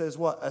 But he says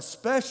what?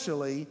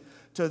 Especially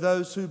to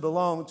those who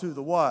belong to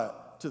the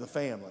what? To the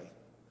family.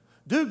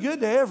 Do good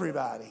to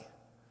everybody,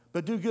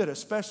 but do good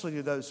especially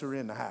to those who are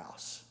in the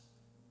house.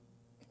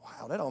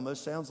 Wow, that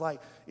almost sounds like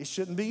it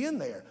shouldn't be in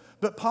there.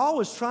 But Paul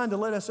was trying to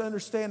let us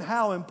understand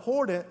how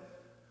important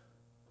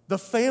the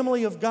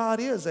family of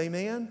God is,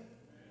 amen?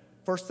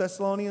 1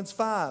 Thessalonians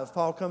 5,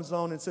 Paul comes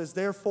on and says,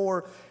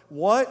 therefore,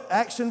 what?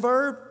 Action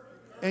verb?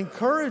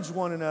 Encourage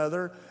one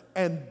another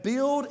and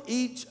build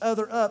each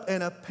other up.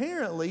 And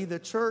apparently the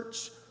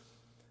church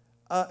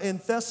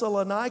in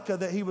Thessalonica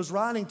that he was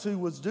writing to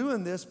was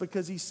doing this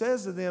because he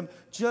says to them,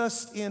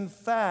 just in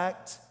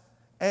fact,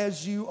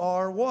 as you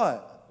are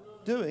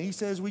what? Doing. He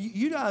says, well,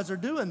 you guys are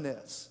doing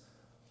this.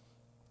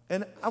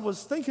 And I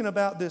was thinking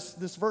about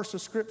this verse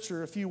of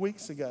Scripture a few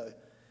weeks ago.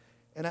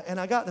 And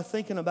I got to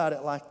thinking about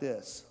it like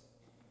this.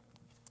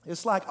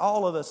 It's like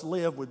all of us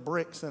live with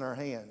bricks in our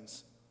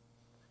hands.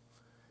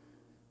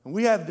 And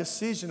we have a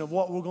decision of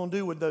what we're going to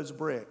do with those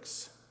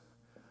bricks.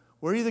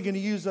 We're either going to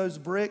use those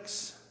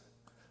bricks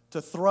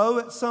to throw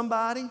at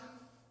somebody,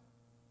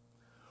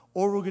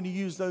 or we're going to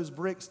use those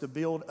bricks to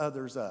build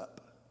others up.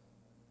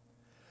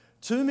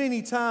 Too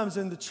many times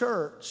in the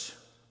church,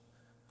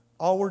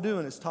 all we're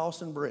doing is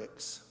tossing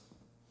bricks.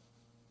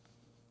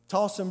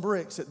 Tossing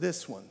bricks at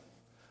this one.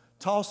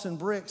 Tossing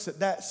bricks at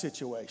that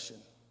situation.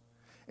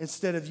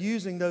 Instead of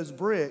using those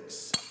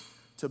bricks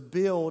to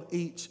build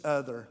each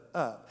other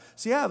up.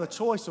 See, I have a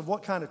choice of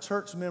what kind of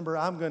church member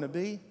I'm going to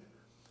be.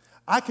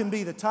 I can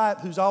be the type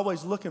who's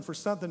always looking for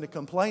something to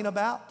complain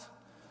about.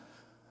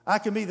 I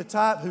can be the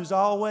type who's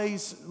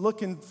always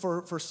looking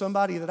for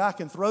somebody that I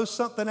can throw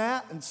something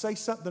at and say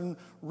something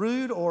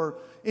rude or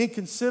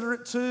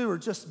inconsiderate to, or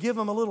just give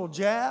them a little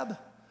jab.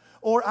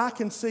 Or I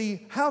can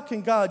see, how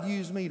can God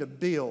use me to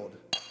build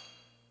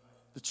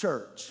the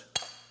church?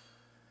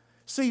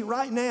 See,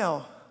 right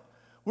now,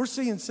 we're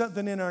seeing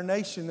something in our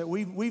nation that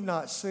we've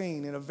not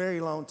seen in a very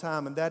long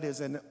time, and that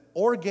is an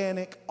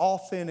organic,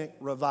 authentic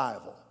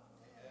revival.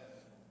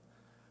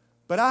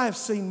 But I have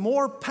seen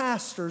more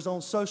pastors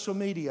on social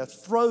media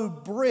throw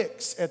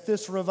bricks at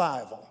this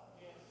revival.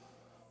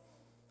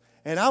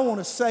 And I want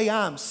to say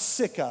I'm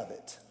sick of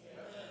it.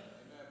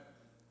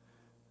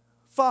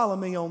 Follow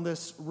me on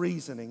this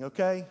reasoning,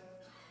 okay?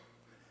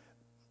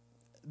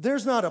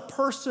 There's not a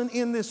person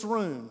in this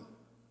room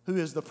who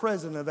is the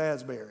president of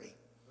Asbury.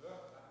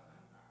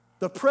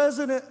 The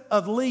president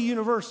of Lee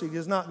University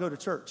does not go to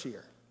church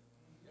here.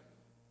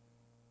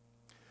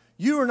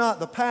 You are not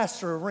the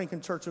pastor of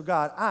Lincoln Church of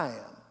God. I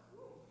am.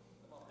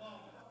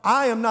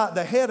 I am not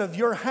the head of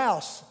your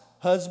house,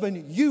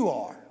 husband. You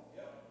are.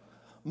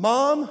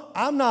 Mom,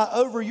 I'm not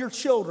over your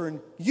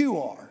children. You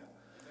are.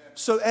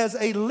 So as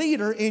a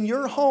leader in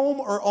your home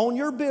or on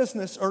your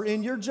business or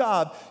in your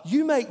job,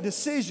 you make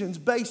decisions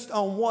based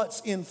on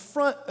what's in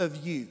front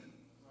of you.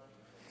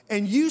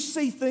 And you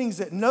see things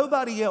that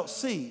nobody else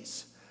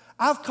sees.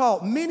 I've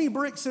caught many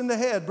bricks in the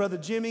head, Brother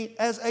Jimmy,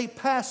 as a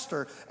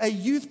pastor, a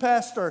youth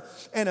pastor,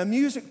 and a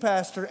music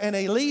pastor, and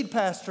a lead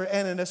pastor,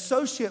 and an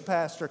associate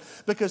pastor,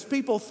 because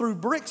people threw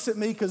bricks at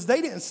me because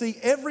they didn't see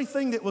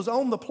everything that was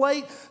on the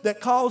plate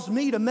that caused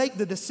me to make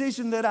the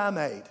decision that I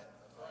made.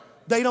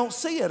 They don't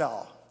see it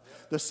all.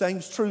 The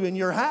same's true in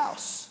your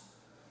house.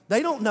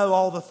 They don't know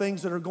all the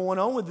things that are going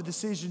on with the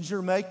decisions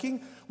you're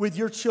making with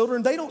your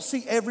children. They don't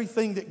see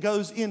everything that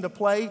goes into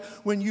play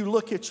when you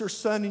look at your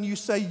son and you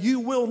say, you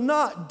will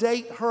not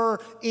date her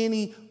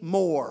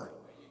anymore.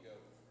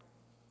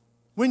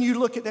 When you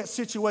look at that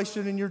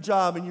situation in your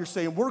job and you're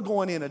saying, we're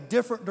going in a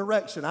different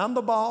direction. I'm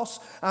the boss.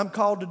 I'm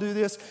called to do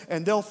this.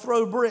 And they'll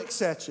throw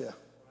bricks at you.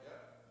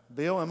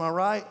 Bill, am I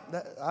right?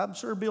 I'm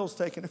sure Bill's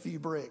taking a few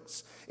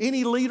bricks.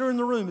 Any leader in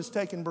the room is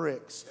taking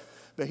bricks.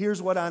 But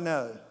here's what I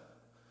know.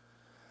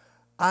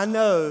 I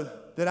know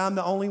that I'm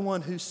the only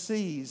one who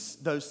sees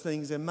those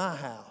things in my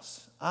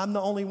house. I'm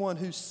the only one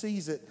who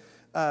sees it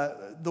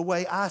the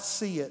way I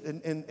see it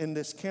in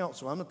this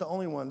council. I'm not the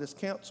only one. This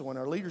council and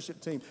our leadership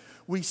team,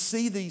 we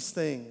see these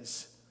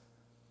things.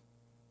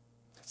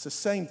 It's the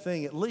same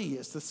thing at Lee.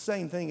 It's the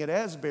same thing at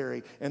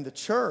Asbury. And the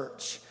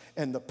church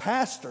and the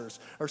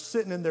pastors are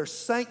sitting in their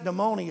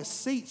sanctimonious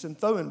seats and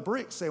throwing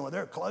bricks, saying, well,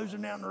 they're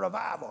closing down the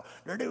revival.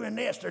 They're doing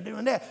this, they're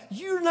doing that.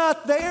 You're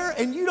not there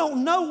and you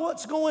don't know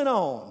what's going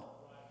on.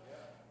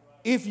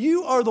 If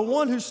you are the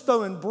one who's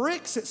throwing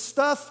bricks at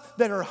stuff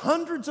that are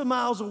hundreds of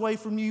miles away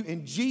from you,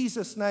 in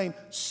Jesus' name,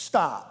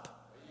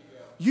 stop.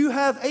 You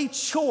have a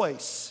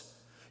choice.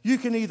 You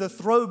can either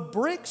throw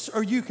bricks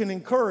or you can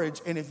encourage.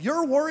 And if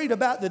you're worried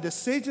about the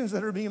decisions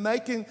that are being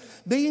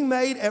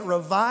made at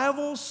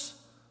revivals,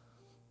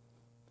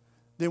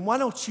 then why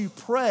don't you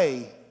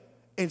pray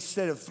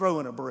instead of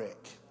throwing a brick?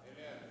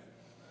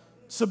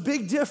 It's a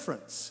big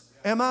difference.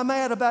 Am I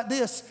mad about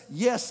this?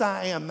 Yes,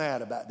 I am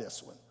mad about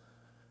this one.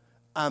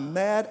 I'm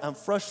mad, I'm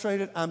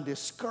frustrated, I'm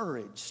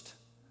discouraged.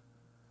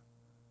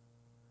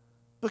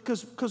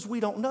 Because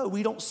we don't know.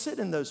 We don't sit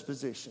in those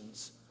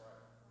positions.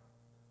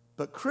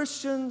 But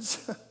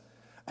Christians,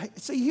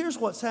 see, here's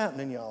what's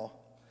happening, y'all.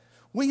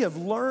 We have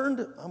learned,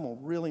 I'm going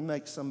to really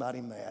make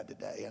somebody mad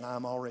today, and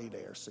I'm already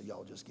there, so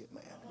y'all just get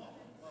mad.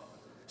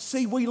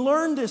 See, we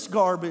learned this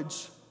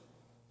garbage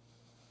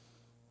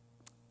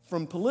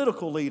from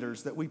political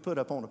leaders that we put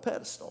up on a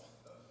pedestal.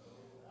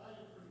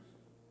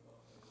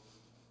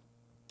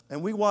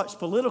 And we watch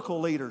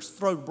political leaders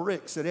throw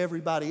bricks at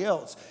everybody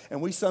else,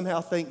 and we somehow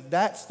think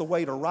that's the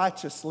way to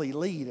righteously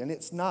lead, and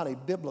it's not a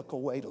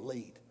biblical way to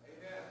lead.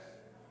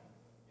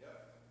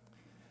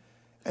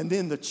 And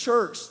then the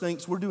church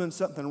thinks we're doing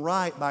something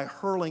right by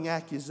hurling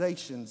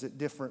accusations at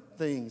different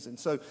things. And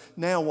so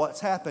now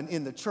what's happened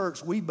in the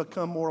church, we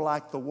become more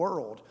like the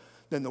world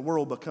than the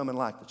world becoming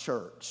like the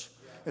church.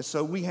 And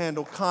so we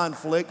handle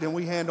conflict and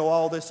we handle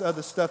all this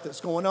other stuff that's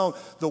going on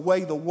the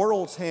way the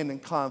world's handling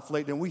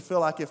conflict. And we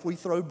feel like if we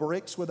throw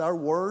bricks with our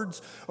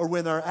words or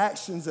with our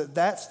actions, that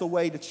that's the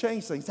way to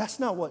change things. That's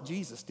not what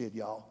Jesus did,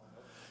 y'all.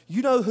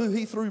 You know who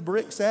he threw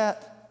bricks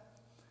at?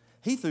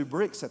 He threw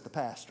bricks at the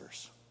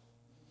pastors.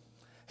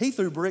 He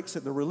threw bricks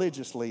at the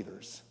religious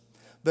leaders.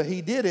 But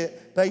he did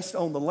it based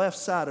on the left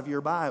side of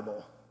your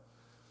Bible.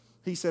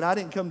 He said, I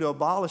didn't come to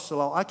abolish the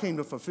law. I came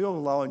to fulfill the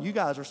law, and you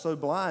guys are so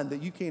blind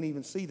that you can't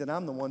even see that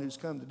I'm the one who's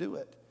come to do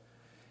it.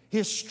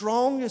 His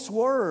strongest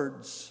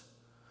words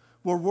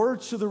were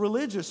words to the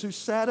religious who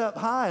sat up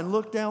high and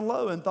looked down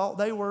low and thought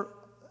they were.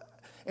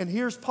 And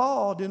here's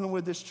Paul dealing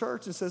with this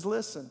church and says,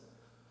 listen,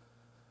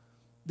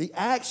 the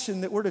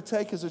action that we're to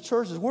take as a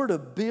church is we're to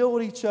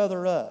build each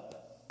other up.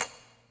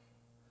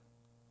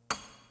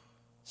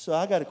 So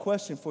I got a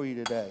question for you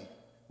today.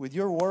 With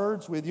your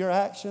words, with your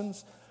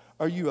actions,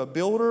 are you a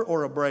builder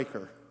or a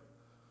breaker?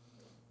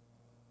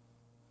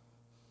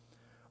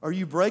 Are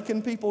you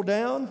breaking people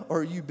down or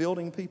are you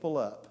building people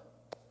up?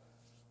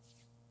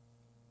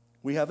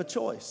 We have a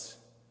choice.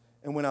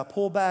 And when I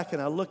pull back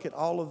and I look at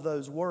all of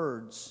those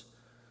words,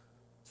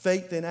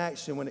 faith in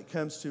action when it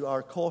comes to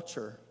our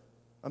culture,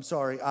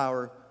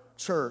 our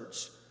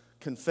church,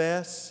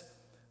 confess,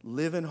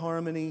 live in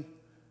harmony,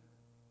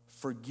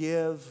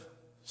 forgive,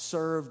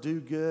 serve, do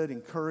good,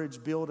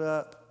 encourage, build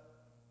up,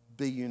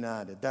 be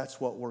united. That's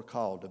what we're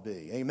called to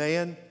be.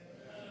 Amen?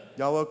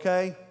 Y'all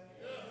okay?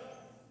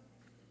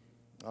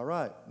 All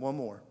right, one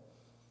more.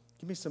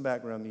 Give me some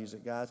background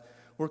music, guys.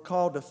 We're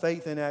called to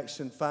faith in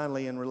action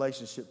finally in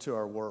relationship to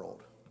our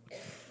world.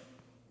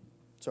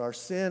 So our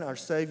sin, our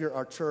Savior,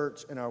 our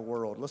church, and our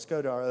world. Let's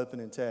go to our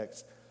opening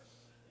text.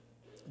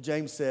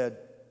 James said,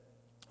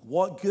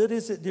 what good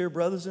is it, dear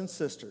brothers and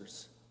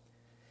sisters,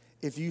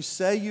 if you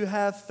say you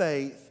have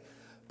faith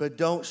but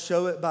don't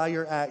show it by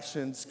your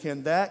actions?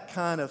 Can that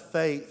kind of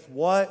faith,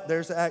 what?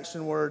 There's the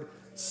action word,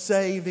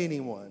 save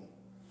anyone?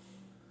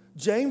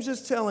 James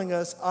is telling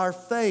us our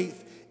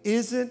faith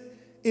isn't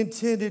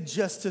intended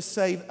just to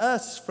save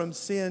us from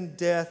sin,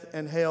 death,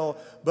 and hell,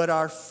 but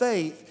our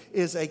faith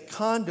is a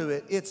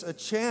conduit. It's a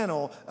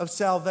channel of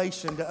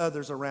salvation to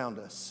others around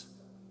us.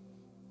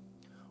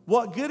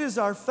 What good is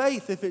our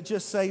faith if it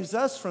just saves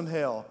us from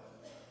hell?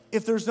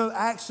 If there's no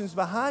actions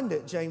behind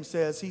it, James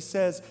says. He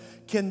says,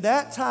 can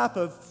that type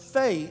of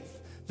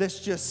faith that's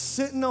just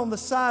sitting on the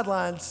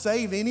sidelines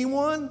save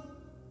anyone?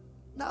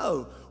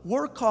 No.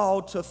 We're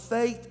called to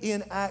faith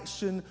in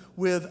action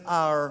with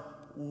our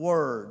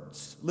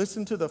words.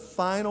 Listen to the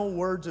final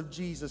words of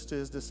Jesus to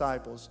his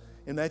disciples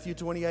in Matthew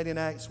 28 and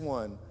Acts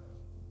 1.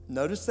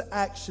 Notice the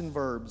action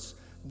verbs.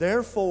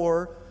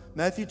 Therefore,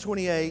 Matthew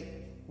 28,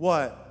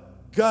 what?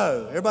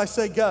 Go. Everybody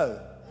say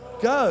go.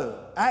 Go.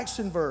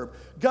 Action verb.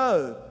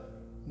 Go.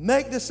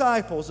 Make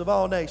disciples of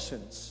all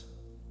nations,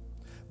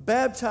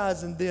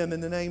 baptizing them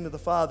in the name of the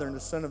Father and the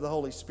Son and of the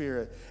Holy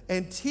Spirit,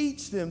 and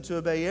teach them to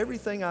obey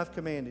everything I've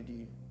commanded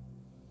you.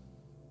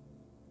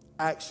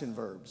 Action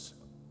verbs.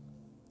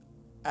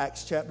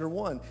 Acts chapter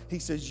 1. He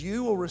says,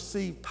 you will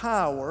receive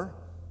power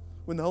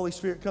when the Holy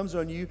Spirit comes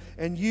on you,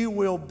 and you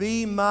will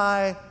be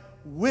my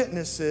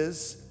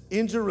witnesses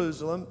in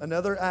Jerusalem,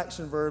 another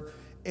action verb,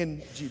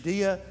 in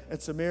Judea and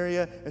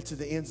Samaria and to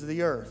the ends of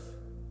the earth.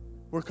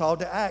 We're called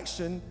to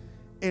action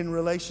in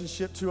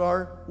relationship to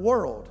our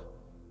world.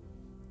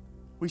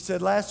 We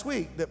said last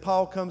week that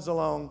Paul comes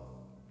along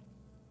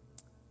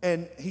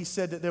and he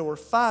said that there were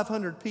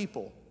 500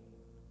 people,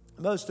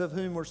 most of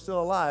whom were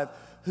still alive,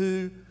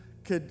 who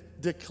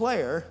could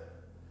declare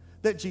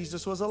that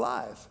Jesus was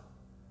alive.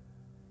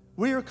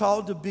 We are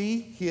called to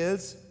be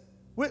his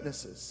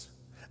witnesses.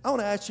 I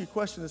want to ask you a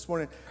question this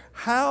morning.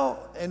 How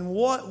and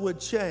what would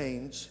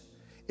change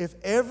if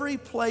every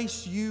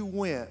place you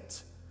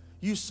went,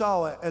 you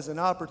saw it as an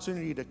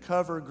opportunity to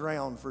cover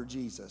ground for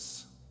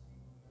Jesus?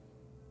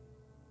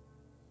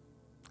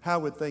 How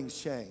would things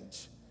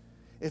change?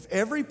 If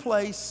every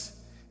place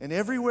and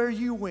everywhere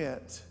you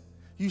went,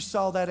 you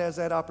saw that as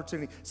that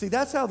opportunity. See,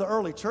 that's how the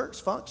early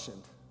church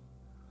functioned.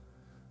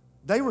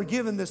 They were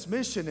given this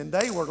mission and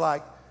they were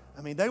like,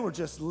 they were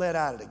just let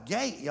out of the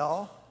gate,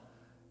 y'all.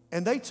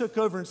 And they took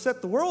over and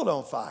set the world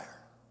on fire.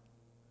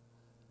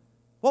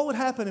 What would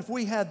happen if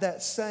we had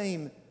that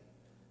same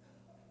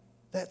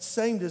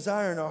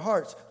desire in our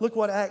hearts? Look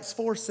what Acts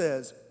 4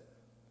 says.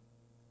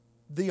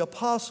 The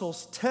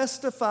apostles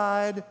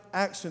testified,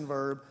 action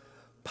verb,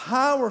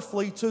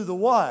 powerfully to the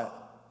what?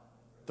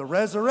 The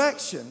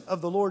resurrection of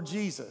the Lord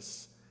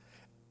Jesus.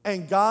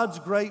 And God's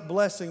great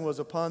blessing was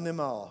upon them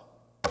all.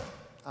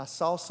 I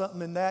saw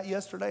something in that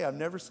yesterday I've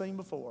never seen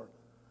before.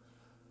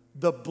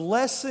 The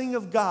blessing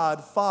of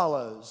God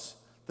follows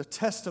the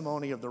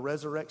testimony of the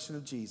resurrection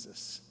of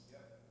Jesus.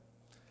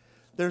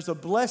 There's a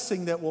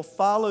blessing that will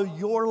follow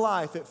your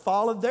life. It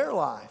followed their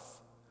life.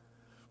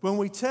 When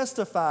we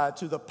testify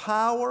to the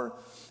power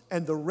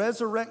and the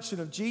resurrection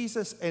of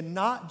Jesus, and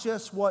not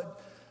just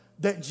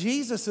that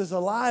Jesus is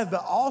alive,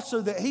 but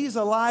also that He's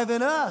alive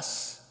in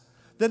us.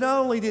 That not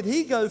only did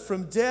He go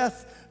from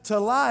death to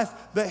life,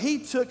 but He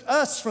took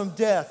us from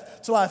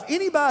death to life.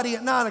 Anybody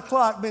at 9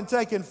 o'clock been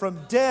taken from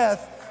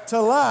death to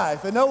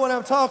life and know what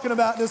I'm talking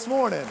about this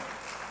morning?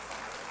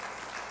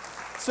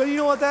 So you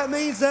know what that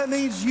means? That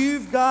means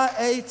you've got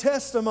a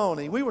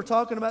testimony. We were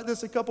talking about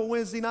this a couple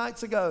Wednesday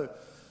nights ago.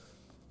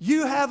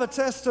 You have a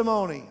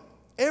testimony.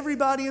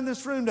 Everybody in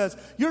this room does.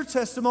 Your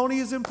testimony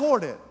is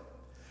important.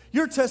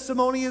 Your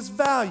testimony is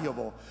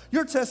valuable.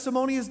 Your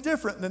testimony is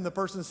different than the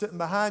person sitting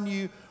behind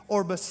you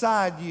or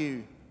beside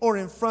you or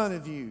in front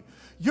of you.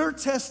 Your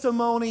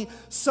testimony,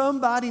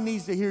 somebody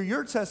needs to hear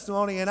your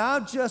testimony, and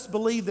I just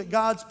believe that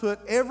God's put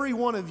every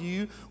one of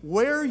you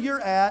where you're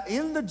at,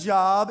 in the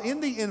job,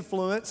 in the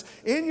influence,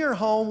 in your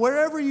home,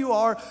 wherever you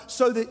are,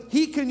 so that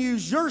He can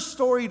use your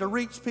story to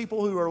reach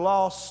people who are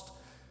lost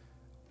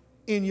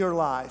in your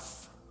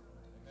life.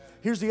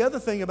 Here's the other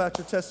thing about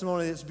your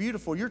testimony that's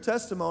beautiful. Your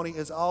testimony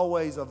is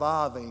always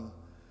evolving.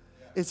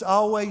 It's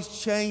always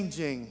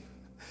changing.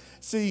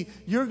 See,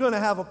 you're going to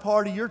have a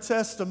part of your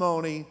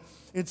testimony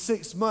in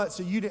 6 months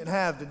that you didn't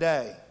have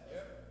today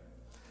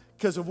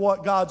because of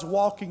what God's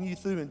walking you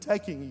through and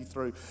taking you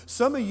through.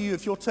 Some of you,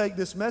 if you'll take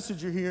this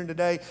message you're hearing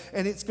today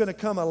and it's going to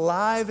come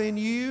alive in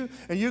you,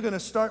 and you're going to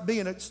stop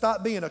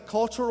being a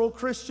cultural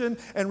Christian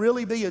and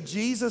really be a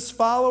Jesus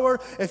follower,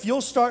 if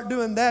you'll start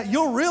doing that,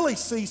 you'll really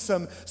see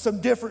some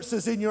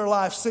differences in your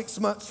life 6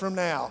 months from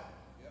now.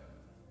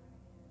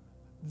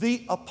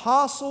 The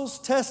apostles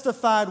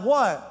testified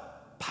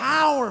what?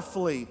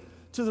 Powerfully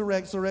to the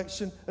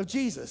resurrection of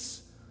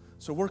Jesus.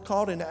 So we're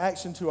called into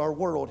action to our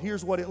world.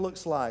 Here's what it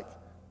looks like.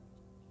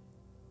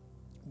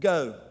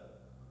 Go,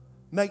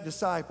 make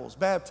disciples,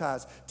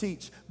 baptize,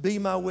 teach, be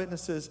my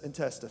witnesses, and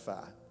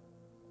testify.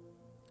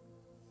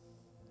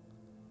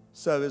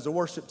 So as the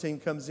worship team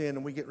comes in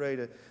and we get ready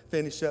to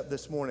finish up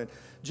this morning,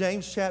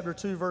 James chapter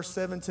 2, verse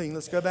 17.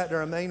 Let's go back to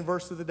our main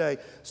verse of the day.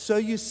 So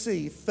you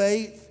see,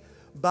 faith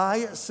by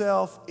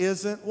itself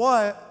isn't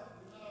what?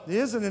 It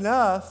isn't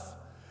enough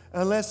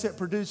unless it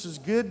produces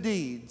good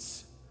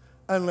deeds.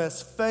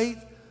 Unless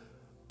faith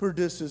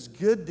produces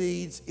good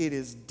deeds, it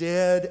is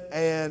dead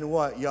and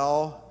what,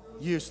 y'all?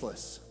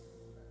 Useless.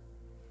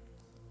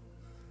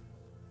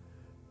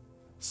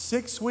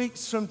 6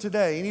 weeks from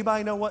today.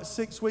 Anybody know what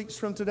 6 weeks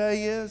from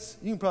today is?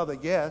 You can probably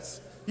guess.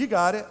 You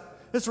got it.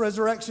 It's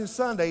Resurrection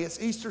Sunday. It's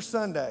Easter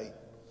Sunday.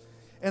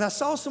 And I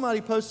saw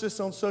somebody post this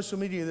on social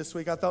media this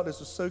week. I thought this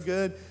was so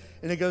good,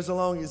 and it goes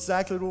along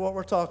exactly with what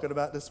we're talking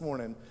about this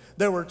morning.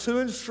 There were 2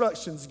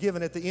 instructions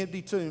given at the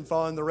empty tomb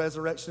following the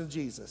resurrection of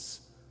Jesus.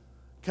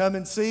 Come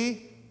and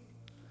see,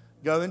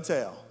 go and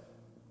tell.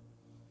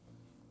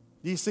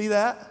 Do you see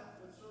that?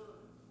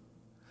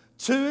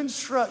 2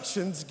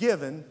 instructions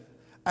given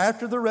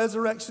after the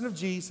resurrection of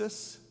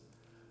Jesus.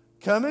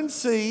 Come and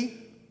see,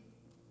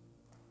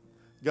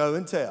 go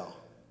and tell.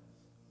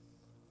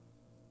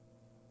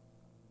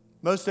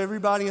 Most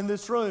everybody in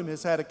this room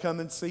has had a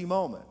come and see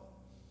moment.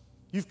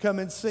 You've come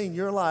and seen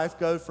your life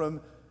go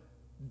from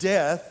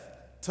death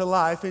to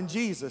life in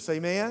Jesus.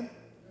 Amen?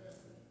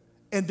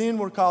 And then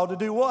we're called to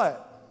do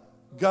what?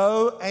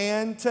 Go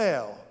and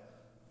tell.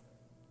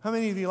 How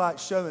many of you like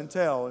show and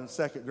tell in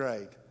 2nd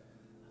grade?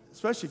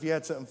 Especially if you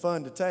had something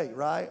fun to take,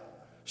 right?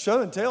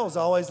 Show and tell is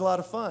always a lot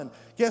of fun.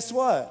 Guess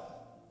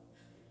what?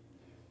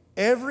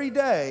 Every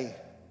day,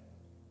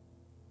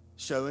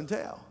 show and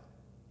tell.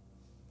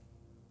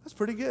 That's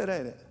pretty good,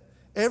 ain't it?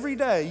 Every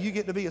day you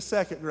get to be a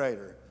 2nd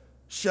grader.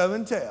 Show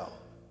and tell.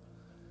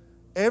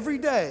 Every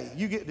day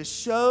you get to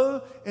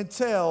show and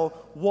tell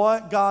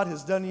what God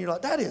has done in your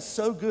life. That is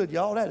so good,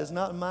 y'all. That is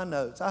not in my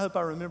notes. I hope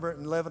I remember it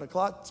in 11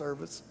 o'clock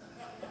service.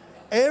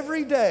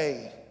 Every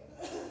day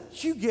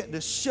you get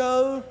to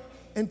show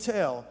and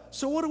tell.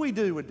 So what do we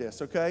do with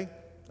this, okay?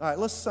 All right,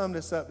 let's sum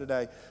this up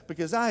today,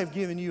 because I have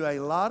given you a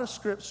lot of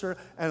scripture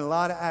and a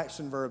lot of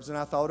action verbs, and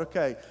I thought,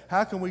 okay,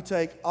 how can we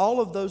take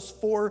all of those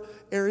 4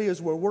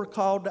 areas where we're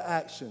called to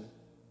action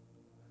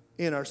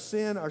in our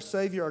sin, our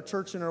Savior, our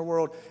church, and our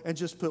world, and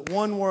just put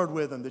one word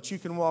with them that you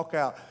can walk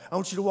out. I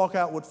want you to walk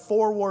out with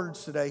 4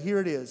 words today. Here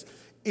it is.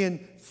 In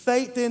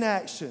faith in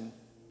action.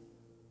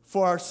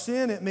 For our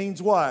sin, it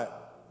means what?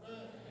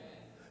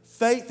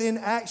 Faith in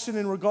action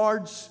in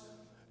regards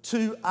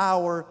to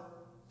our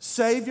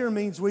Savior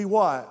means we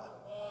what?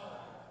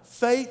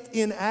 Faith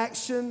in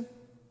action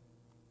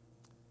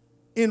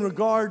in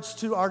regards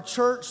to our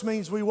church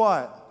means we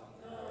what?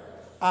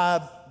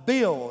 I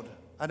build,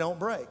 I don't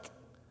break.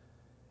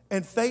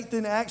 And faith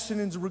in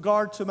action in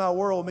regard to my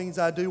world means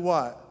I do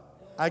what?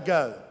 I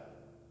go.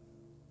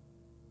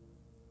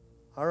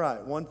 All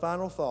right, one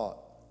final thought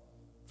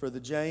for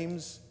the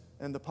James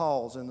and the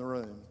Pauls in the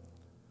room.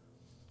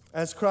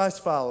 As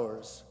Christ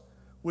followers,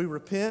 we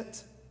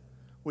repent,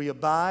 we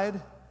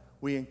abide,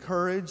 we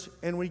encourage,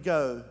 and we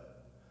go.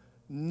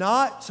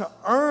 Not to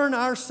earn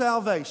our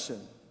salvation,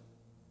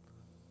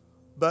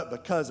 but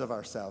because of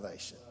our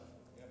salvation.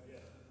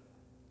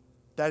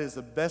 That is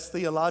the best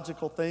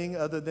theological thing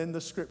other than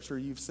the scripture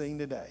you've seen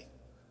today.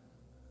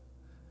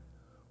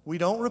 We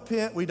don't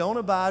repent, we don't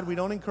abide, we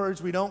don't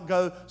encourage, we don't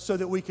go so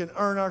that we can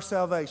earn our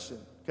salvation,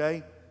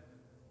 okay?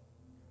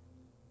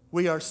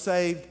 We are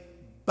saved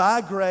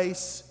by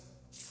grace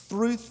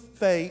through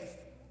faith.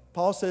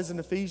 Paul says in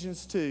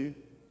Ephesians 2,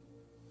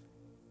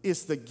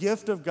 it's the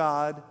gift of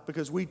God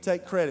because we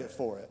take credit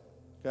for it,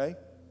 okay?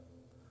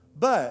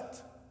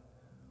 But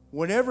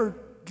whenever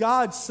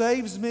God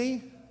saves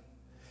me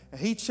and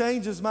He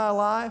changes my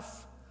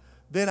life,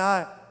 then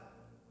I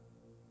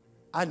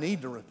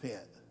need to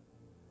repent.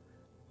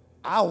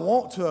 I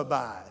want to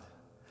abide.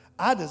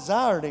 I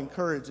desire to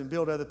encourage and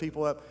build other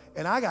people up.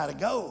 And I got to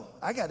go.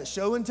 I got to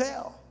show and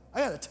tell.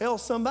 I got to tell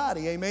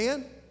somebody,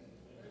 amen?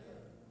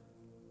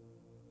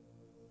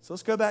 So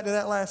let's go back to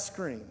that last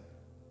screen.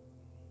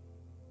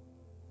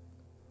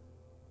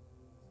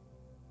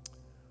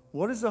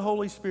 What is the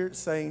Holy Spirit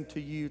saying to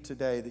you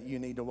today that you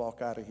need to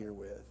walk out of here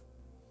with?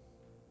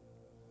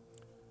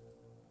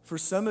 For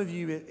some of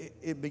you,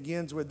 it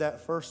begins with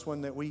that first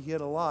one that we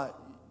hit a lot.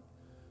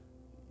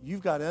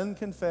 You've got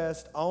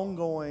unconfessed,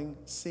 ongoing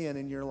sin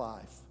in your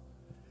life.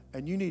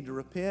 And you need to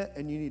repent,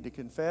 and you need to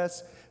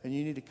confess, and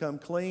you need to come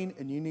clean,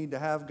 and you need to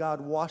have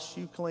God wash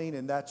you clean,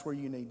 and that's where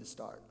you need to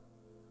start.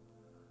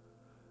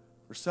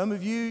 For some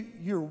of you,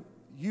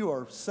 you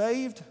are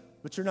saved,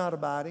 but you're not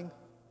abiding.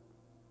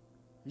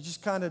 You're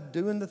just kind of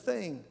doing the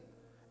thing.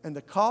 And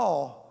the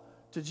call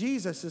to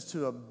Jesus is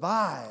to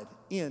abide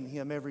in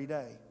Him every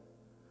day.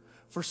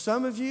 For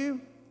some of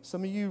you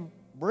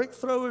brick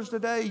throwers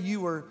today,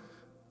 you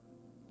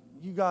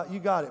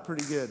got it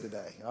pretty good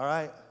today, all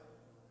right?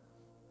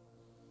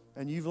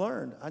 And you've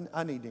learned,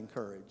 I need to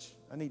encourage.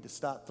 I need to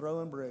stop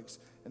throwing bricks,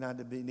 and I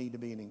need to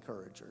be an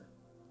encourager.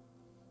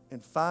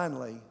 And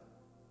finally,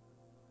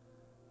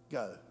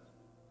 go.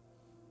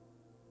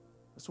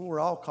 That's what we're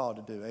all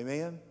called to do,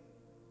 amen?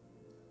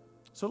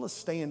 So let's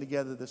stand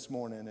together this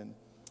morning, and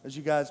as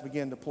you guys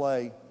begin to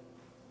play,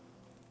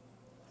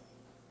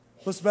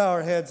 let's bow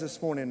our heads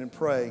this morning and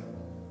pray.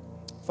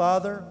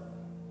 Father,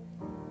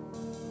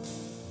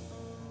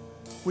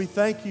 we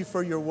thank you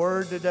for your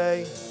word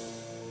today.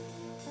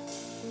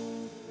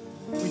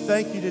 We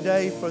thank you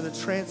today for the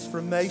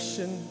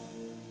transformation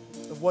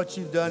of what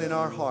you've done in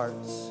our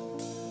hearts.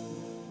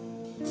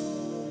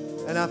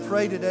 And I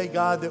pray today,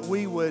 God, that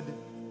we would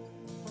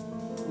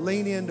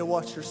lean into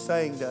what you're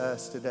saying to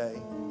us today.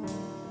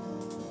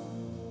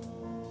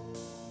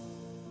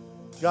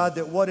 God,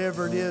 that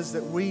whatever it is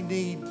that we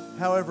need,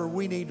 however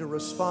we need to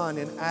respond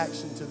in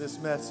action to this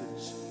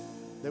message,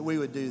 that we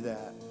would do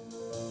that.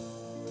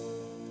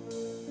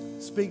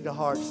 Speak to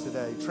hearts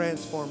today.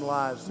 Transform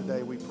lives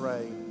today, we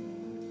pray.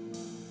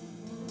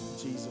 In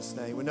Jesus'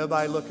 name. With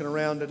nobody looking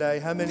around today,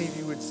 how many of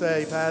you would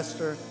say,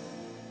 Pastor,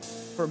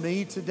 for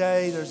me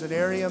today, there's an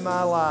area in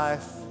my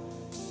life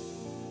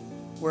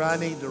where I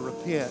need to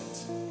repent.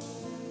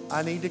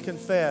 I need to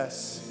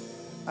confess.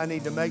 I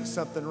need to make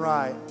something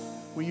right.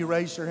 Will you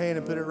raise your hand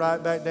and put it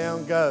right back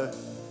down? Go.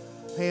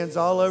 Hands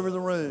all over the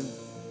room.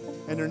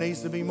 And there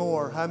needs to be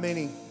more. How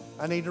many?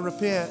 I need to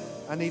repent.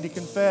 I need to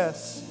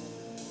confess.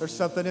 There's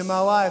something in my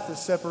life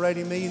that's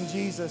separating me and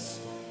Jesus.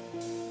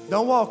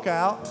 Don't walk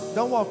out.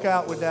 Don't walk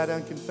out with that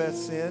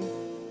unconfessed sin.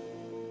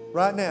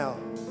 Right now,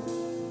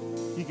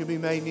 you can be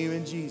made new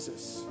in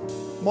Jesus.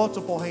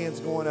 Multiple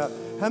hands going up.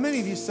 How many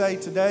of you say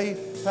today,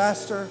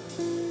 Pastor,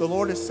 the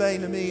Lord is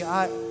saying to me,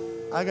 I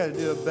got to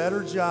do a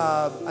better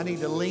job. I need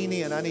to lean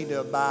in. I need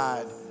to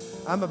abide.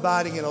 I'm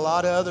abiding in a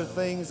lot of other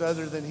things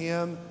other than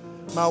Him.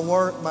 My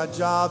work, my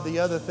job, the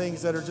other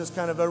things that are just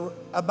kind of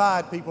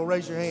abide. People,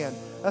 raise your hand.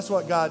 That's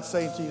what God's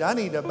saying to you. I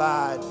need to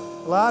abide.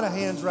 A lot of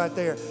hands right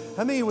there.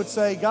 How many would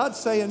say, God's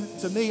saying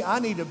to me, I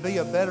need to be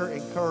a better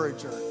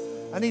encourager.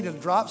 I need to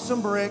drop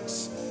some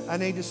bricks. I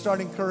need to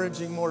start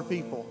encouraging more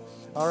people.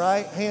 All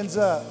right, hands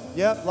up.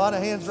 Yep, a lot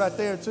of hands right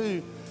there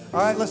too. All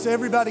right, let's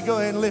everybody go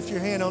ahead and lift your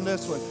hand on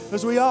this one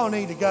because we all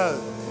need to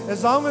go.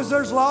 As long as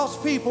there's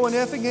lost people in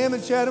Effingham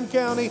and Chatham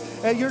County,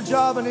 at your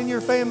job and in your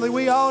family,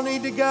 we all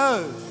need to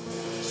go.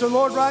 So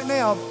Lord, right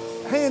now,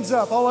 hands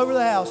up all over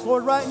the house.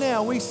 Lord, right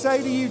now, we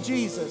say to you,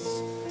 Jesus,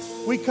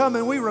 we come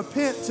and we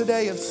repent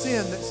today of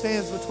sin that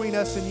stands between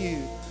us and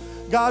you.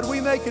 God, we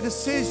make a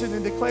decision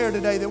and declare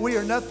today that we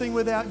are nothing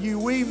without you.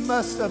 We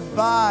must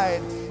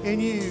abide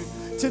in you.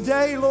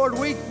 Today, Lord,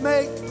 we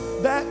make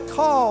that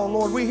call,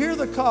 Lord. We hear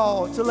the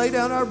call to lay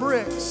down our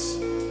bricks.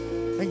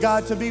 And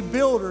God, to be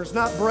builders,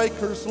 not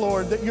breakers,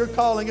 Lord, that you're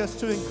calling us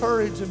to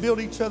encourage and build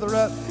each other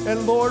up.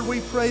 And Lord,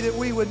 we pray that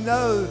we would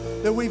know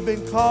that we've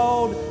been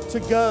called to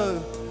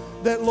go.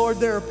 That, Lord,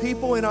 there are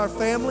people in our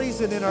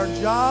families and in our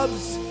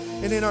jobs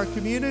and in our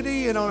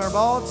community and on our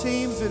ball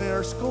teams and in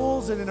our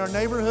schools and in our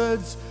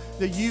neighborhoods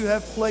that you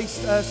have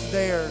placed us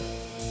there,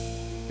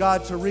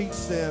 God, to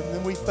reach them.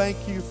 And we thank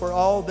you for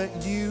all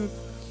that you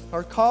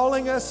are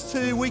calling us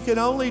to. We can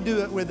only do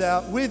it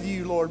with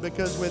you, Lord,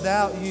 because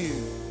without you,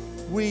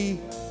 we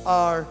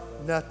are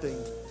nothing.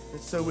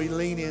 And so we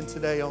lean in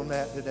today on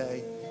that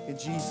today. In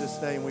Jesus'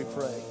 name we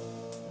pray.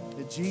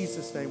 In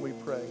Jesus' name we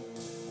pray.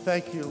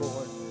 Thank you,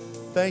 Lord.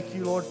 Thank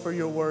you, Lord, for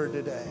your word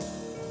today.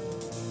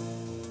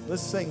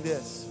 Let's sing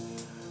this.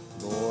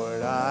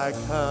 Lord, I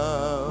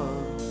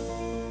come,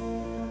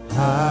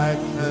 I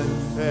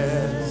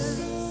confess,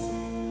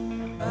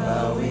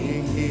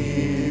 bowing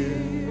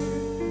here,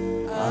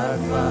 I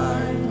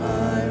find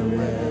my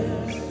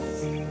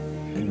rest,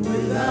 and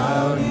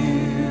without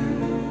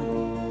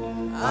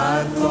you,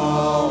 I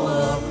fall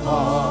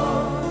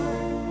apart.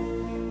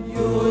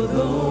 You're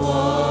the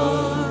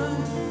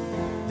one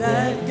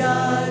that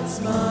guides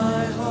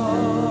my heart.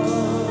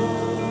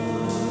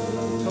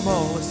 Come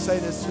on, let's say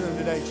this to him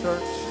today,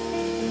 church.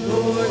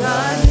 Lord,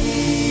 I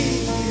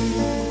need you.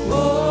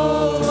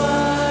 Oh,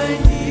 I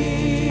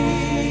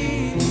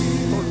need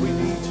you. Lord, we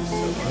need you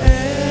so much.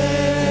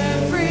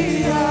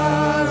 Every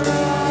hour I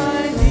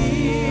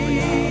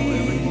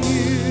need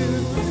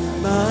you.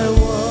 My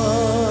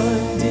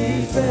one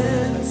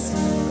defense,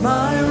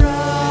 my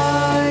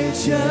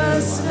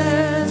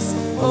righteousness.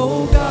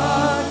 Oh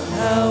God,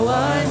 how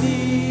I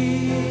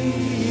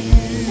need you.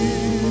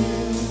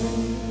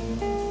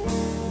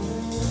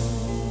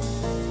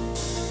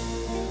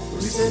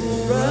 Sin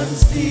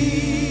runs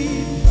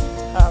deep.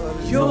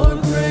 Hallelujah. Your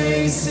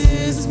grace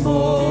is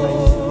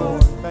more.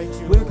 Thank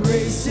you. Where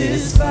grace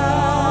is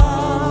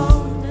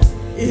found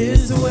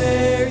is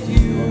where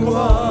you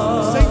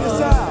are. Sing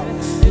this out.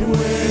 And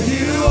where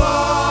you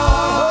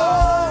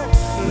are,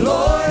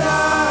 Lord,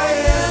 I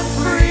am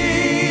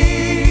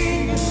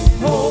free.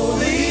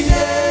 Holiness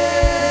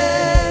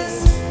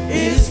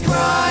is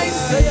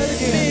Christ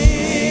in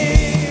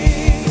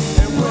me.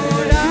 And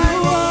where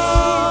you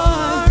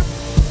are,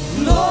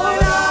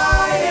 Lord,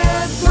 I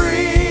am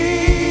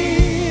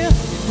free.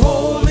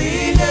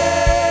 Holiness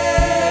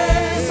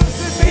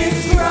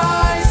is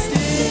Christ in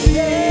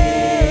me.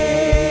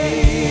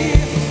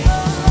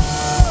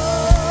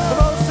 Come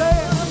on, say it.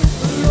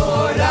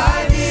 Lord, I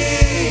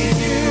need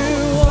you.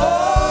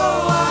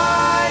 Oh,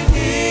 I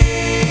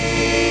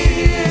need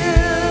you.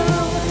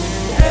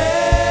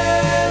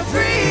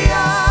 Every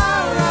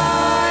hour I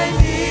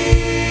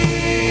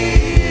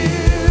need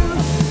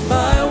you.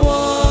 My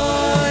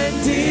one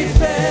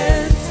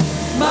defense,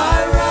 my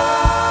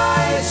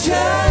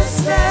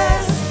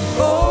righteousness.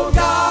 Oh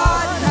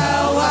God,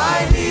 how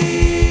I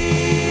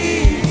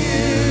need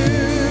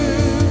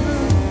you.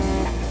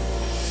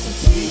 So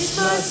teach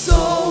my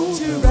soul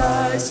to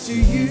rise to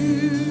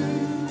you.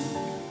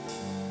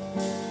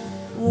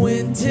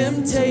 When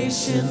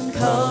temptation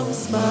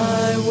comes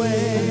my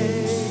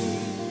way,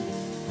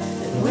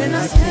 and when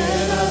I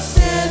cannot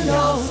stand,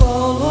 I'll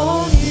fall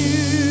on you.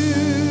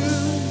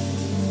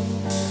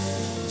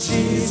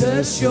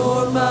 Jesus,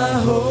 you're my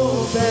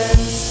hope and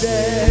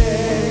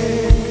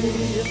stay.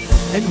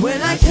 And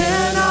when I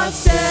cannot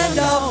stand,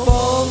 I'll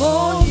fall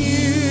on you.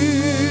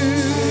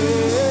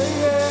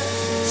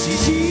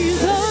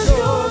 Jesus,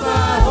 you're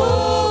my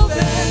hope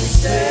and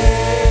stay.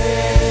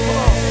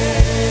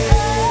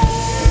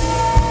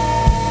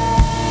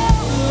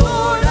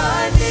 Lord,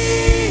 I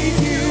need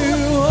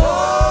you.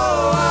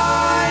 Oh,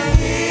 I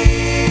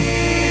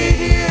need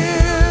you.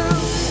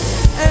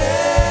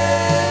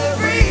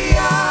 Every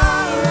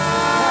hour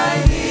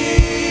I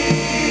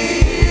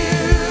need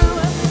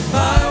you.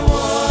 My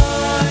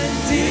one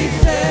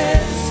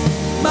defense,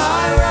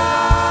 my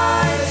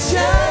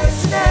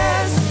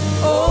righteousness.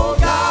 Oh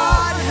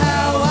God,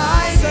 how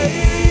I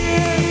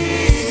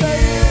need you.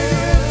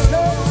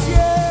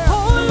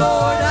 Oh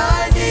Lord,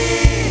 I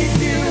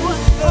need you.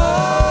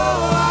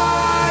 Oh, I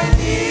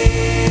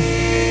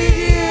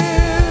need you.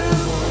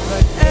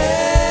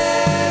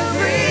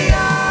 Every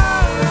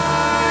hour I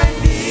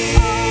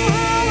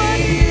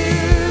need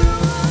you.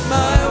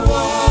 My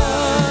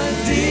one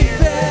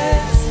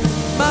defense,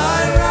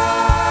 my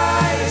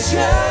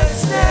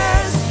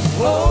righteousness.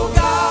 Oh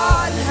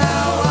God,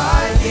 how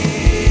I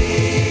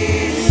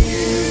need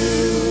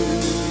you.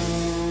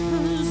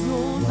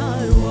 Lord,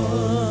 my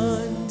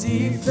one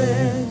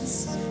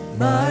defense,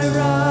 my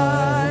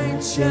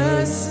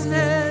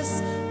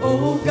righteousness.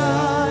 Oh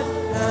God,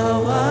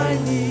 how I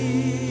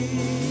need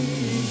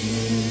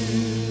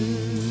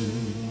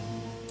you.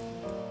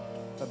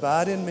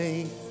 Abide in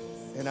me,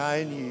 and I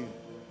in you.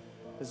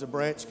 As a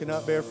branch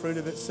cannot bear fruit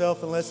of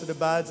itself unless it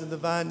abides in the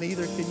vine,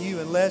 neither can you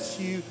unless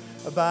you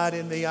abide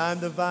in me. I am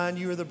the vine,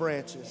 you are the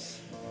branches.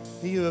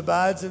 He who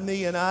abides in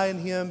me and I in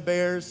him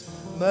bears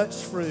much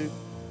fruit,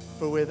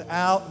 for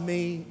without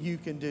me you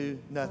can do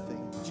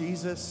nothing.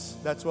 Jesus,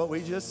 that's what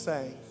we just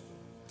sang.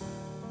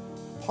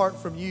 Apart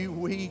from you,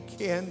 we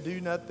can do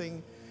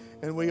nothing,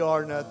 and we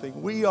are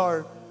nothing. We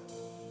are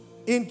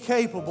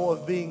incapable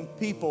of being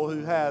people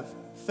who have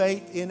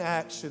faith in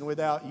action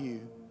without you.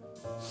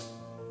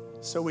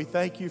 So we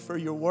thank you for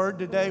your word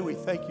today. We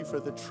thank you for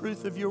the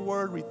truth of your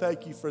word. We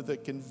thank you for the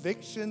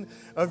conviction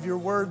of your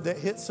word that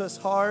hits us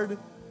hard.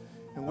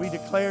 And we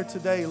declare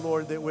today,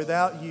 Lord, that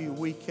without you,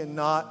 we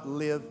cannot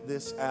live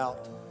this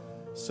out.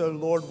 So,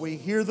 Lord, we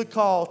hear the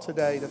call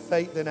today to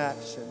faith in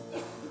action.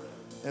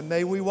 And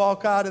may we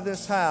walk out of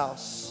this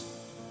house.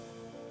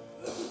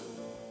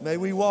 May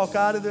we walk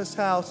out of this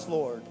house,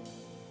 Lord,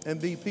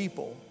 and be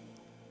people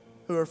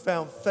who are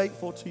found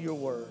faithful to your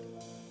word.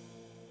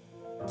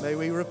 May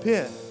we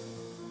repent.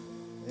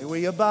 May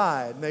we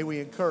abide. May we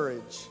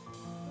encourage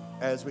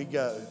as we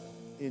go.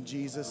 In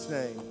Jesus'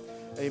 name,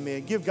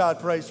 amen. Give God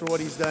praise for what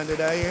He's done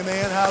today.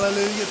 Amen.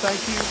 Hallelujah. Thank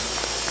you.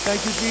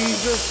 Thank you,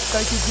 Jesus.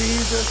 Thank you,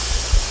 Jesus.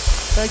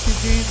 Thank you,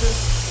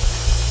 Jesus.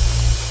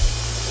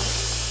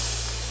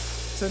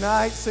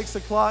 Tonight, 6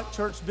 o'clock,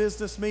 church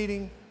business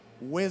meeting.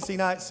 Wednesday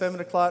night, 7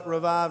 o'clock,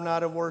 Revive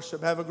Night of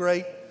Worship. Have a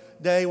great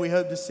day. We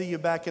hope to see you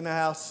back in the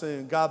house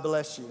soon. God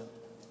bless you.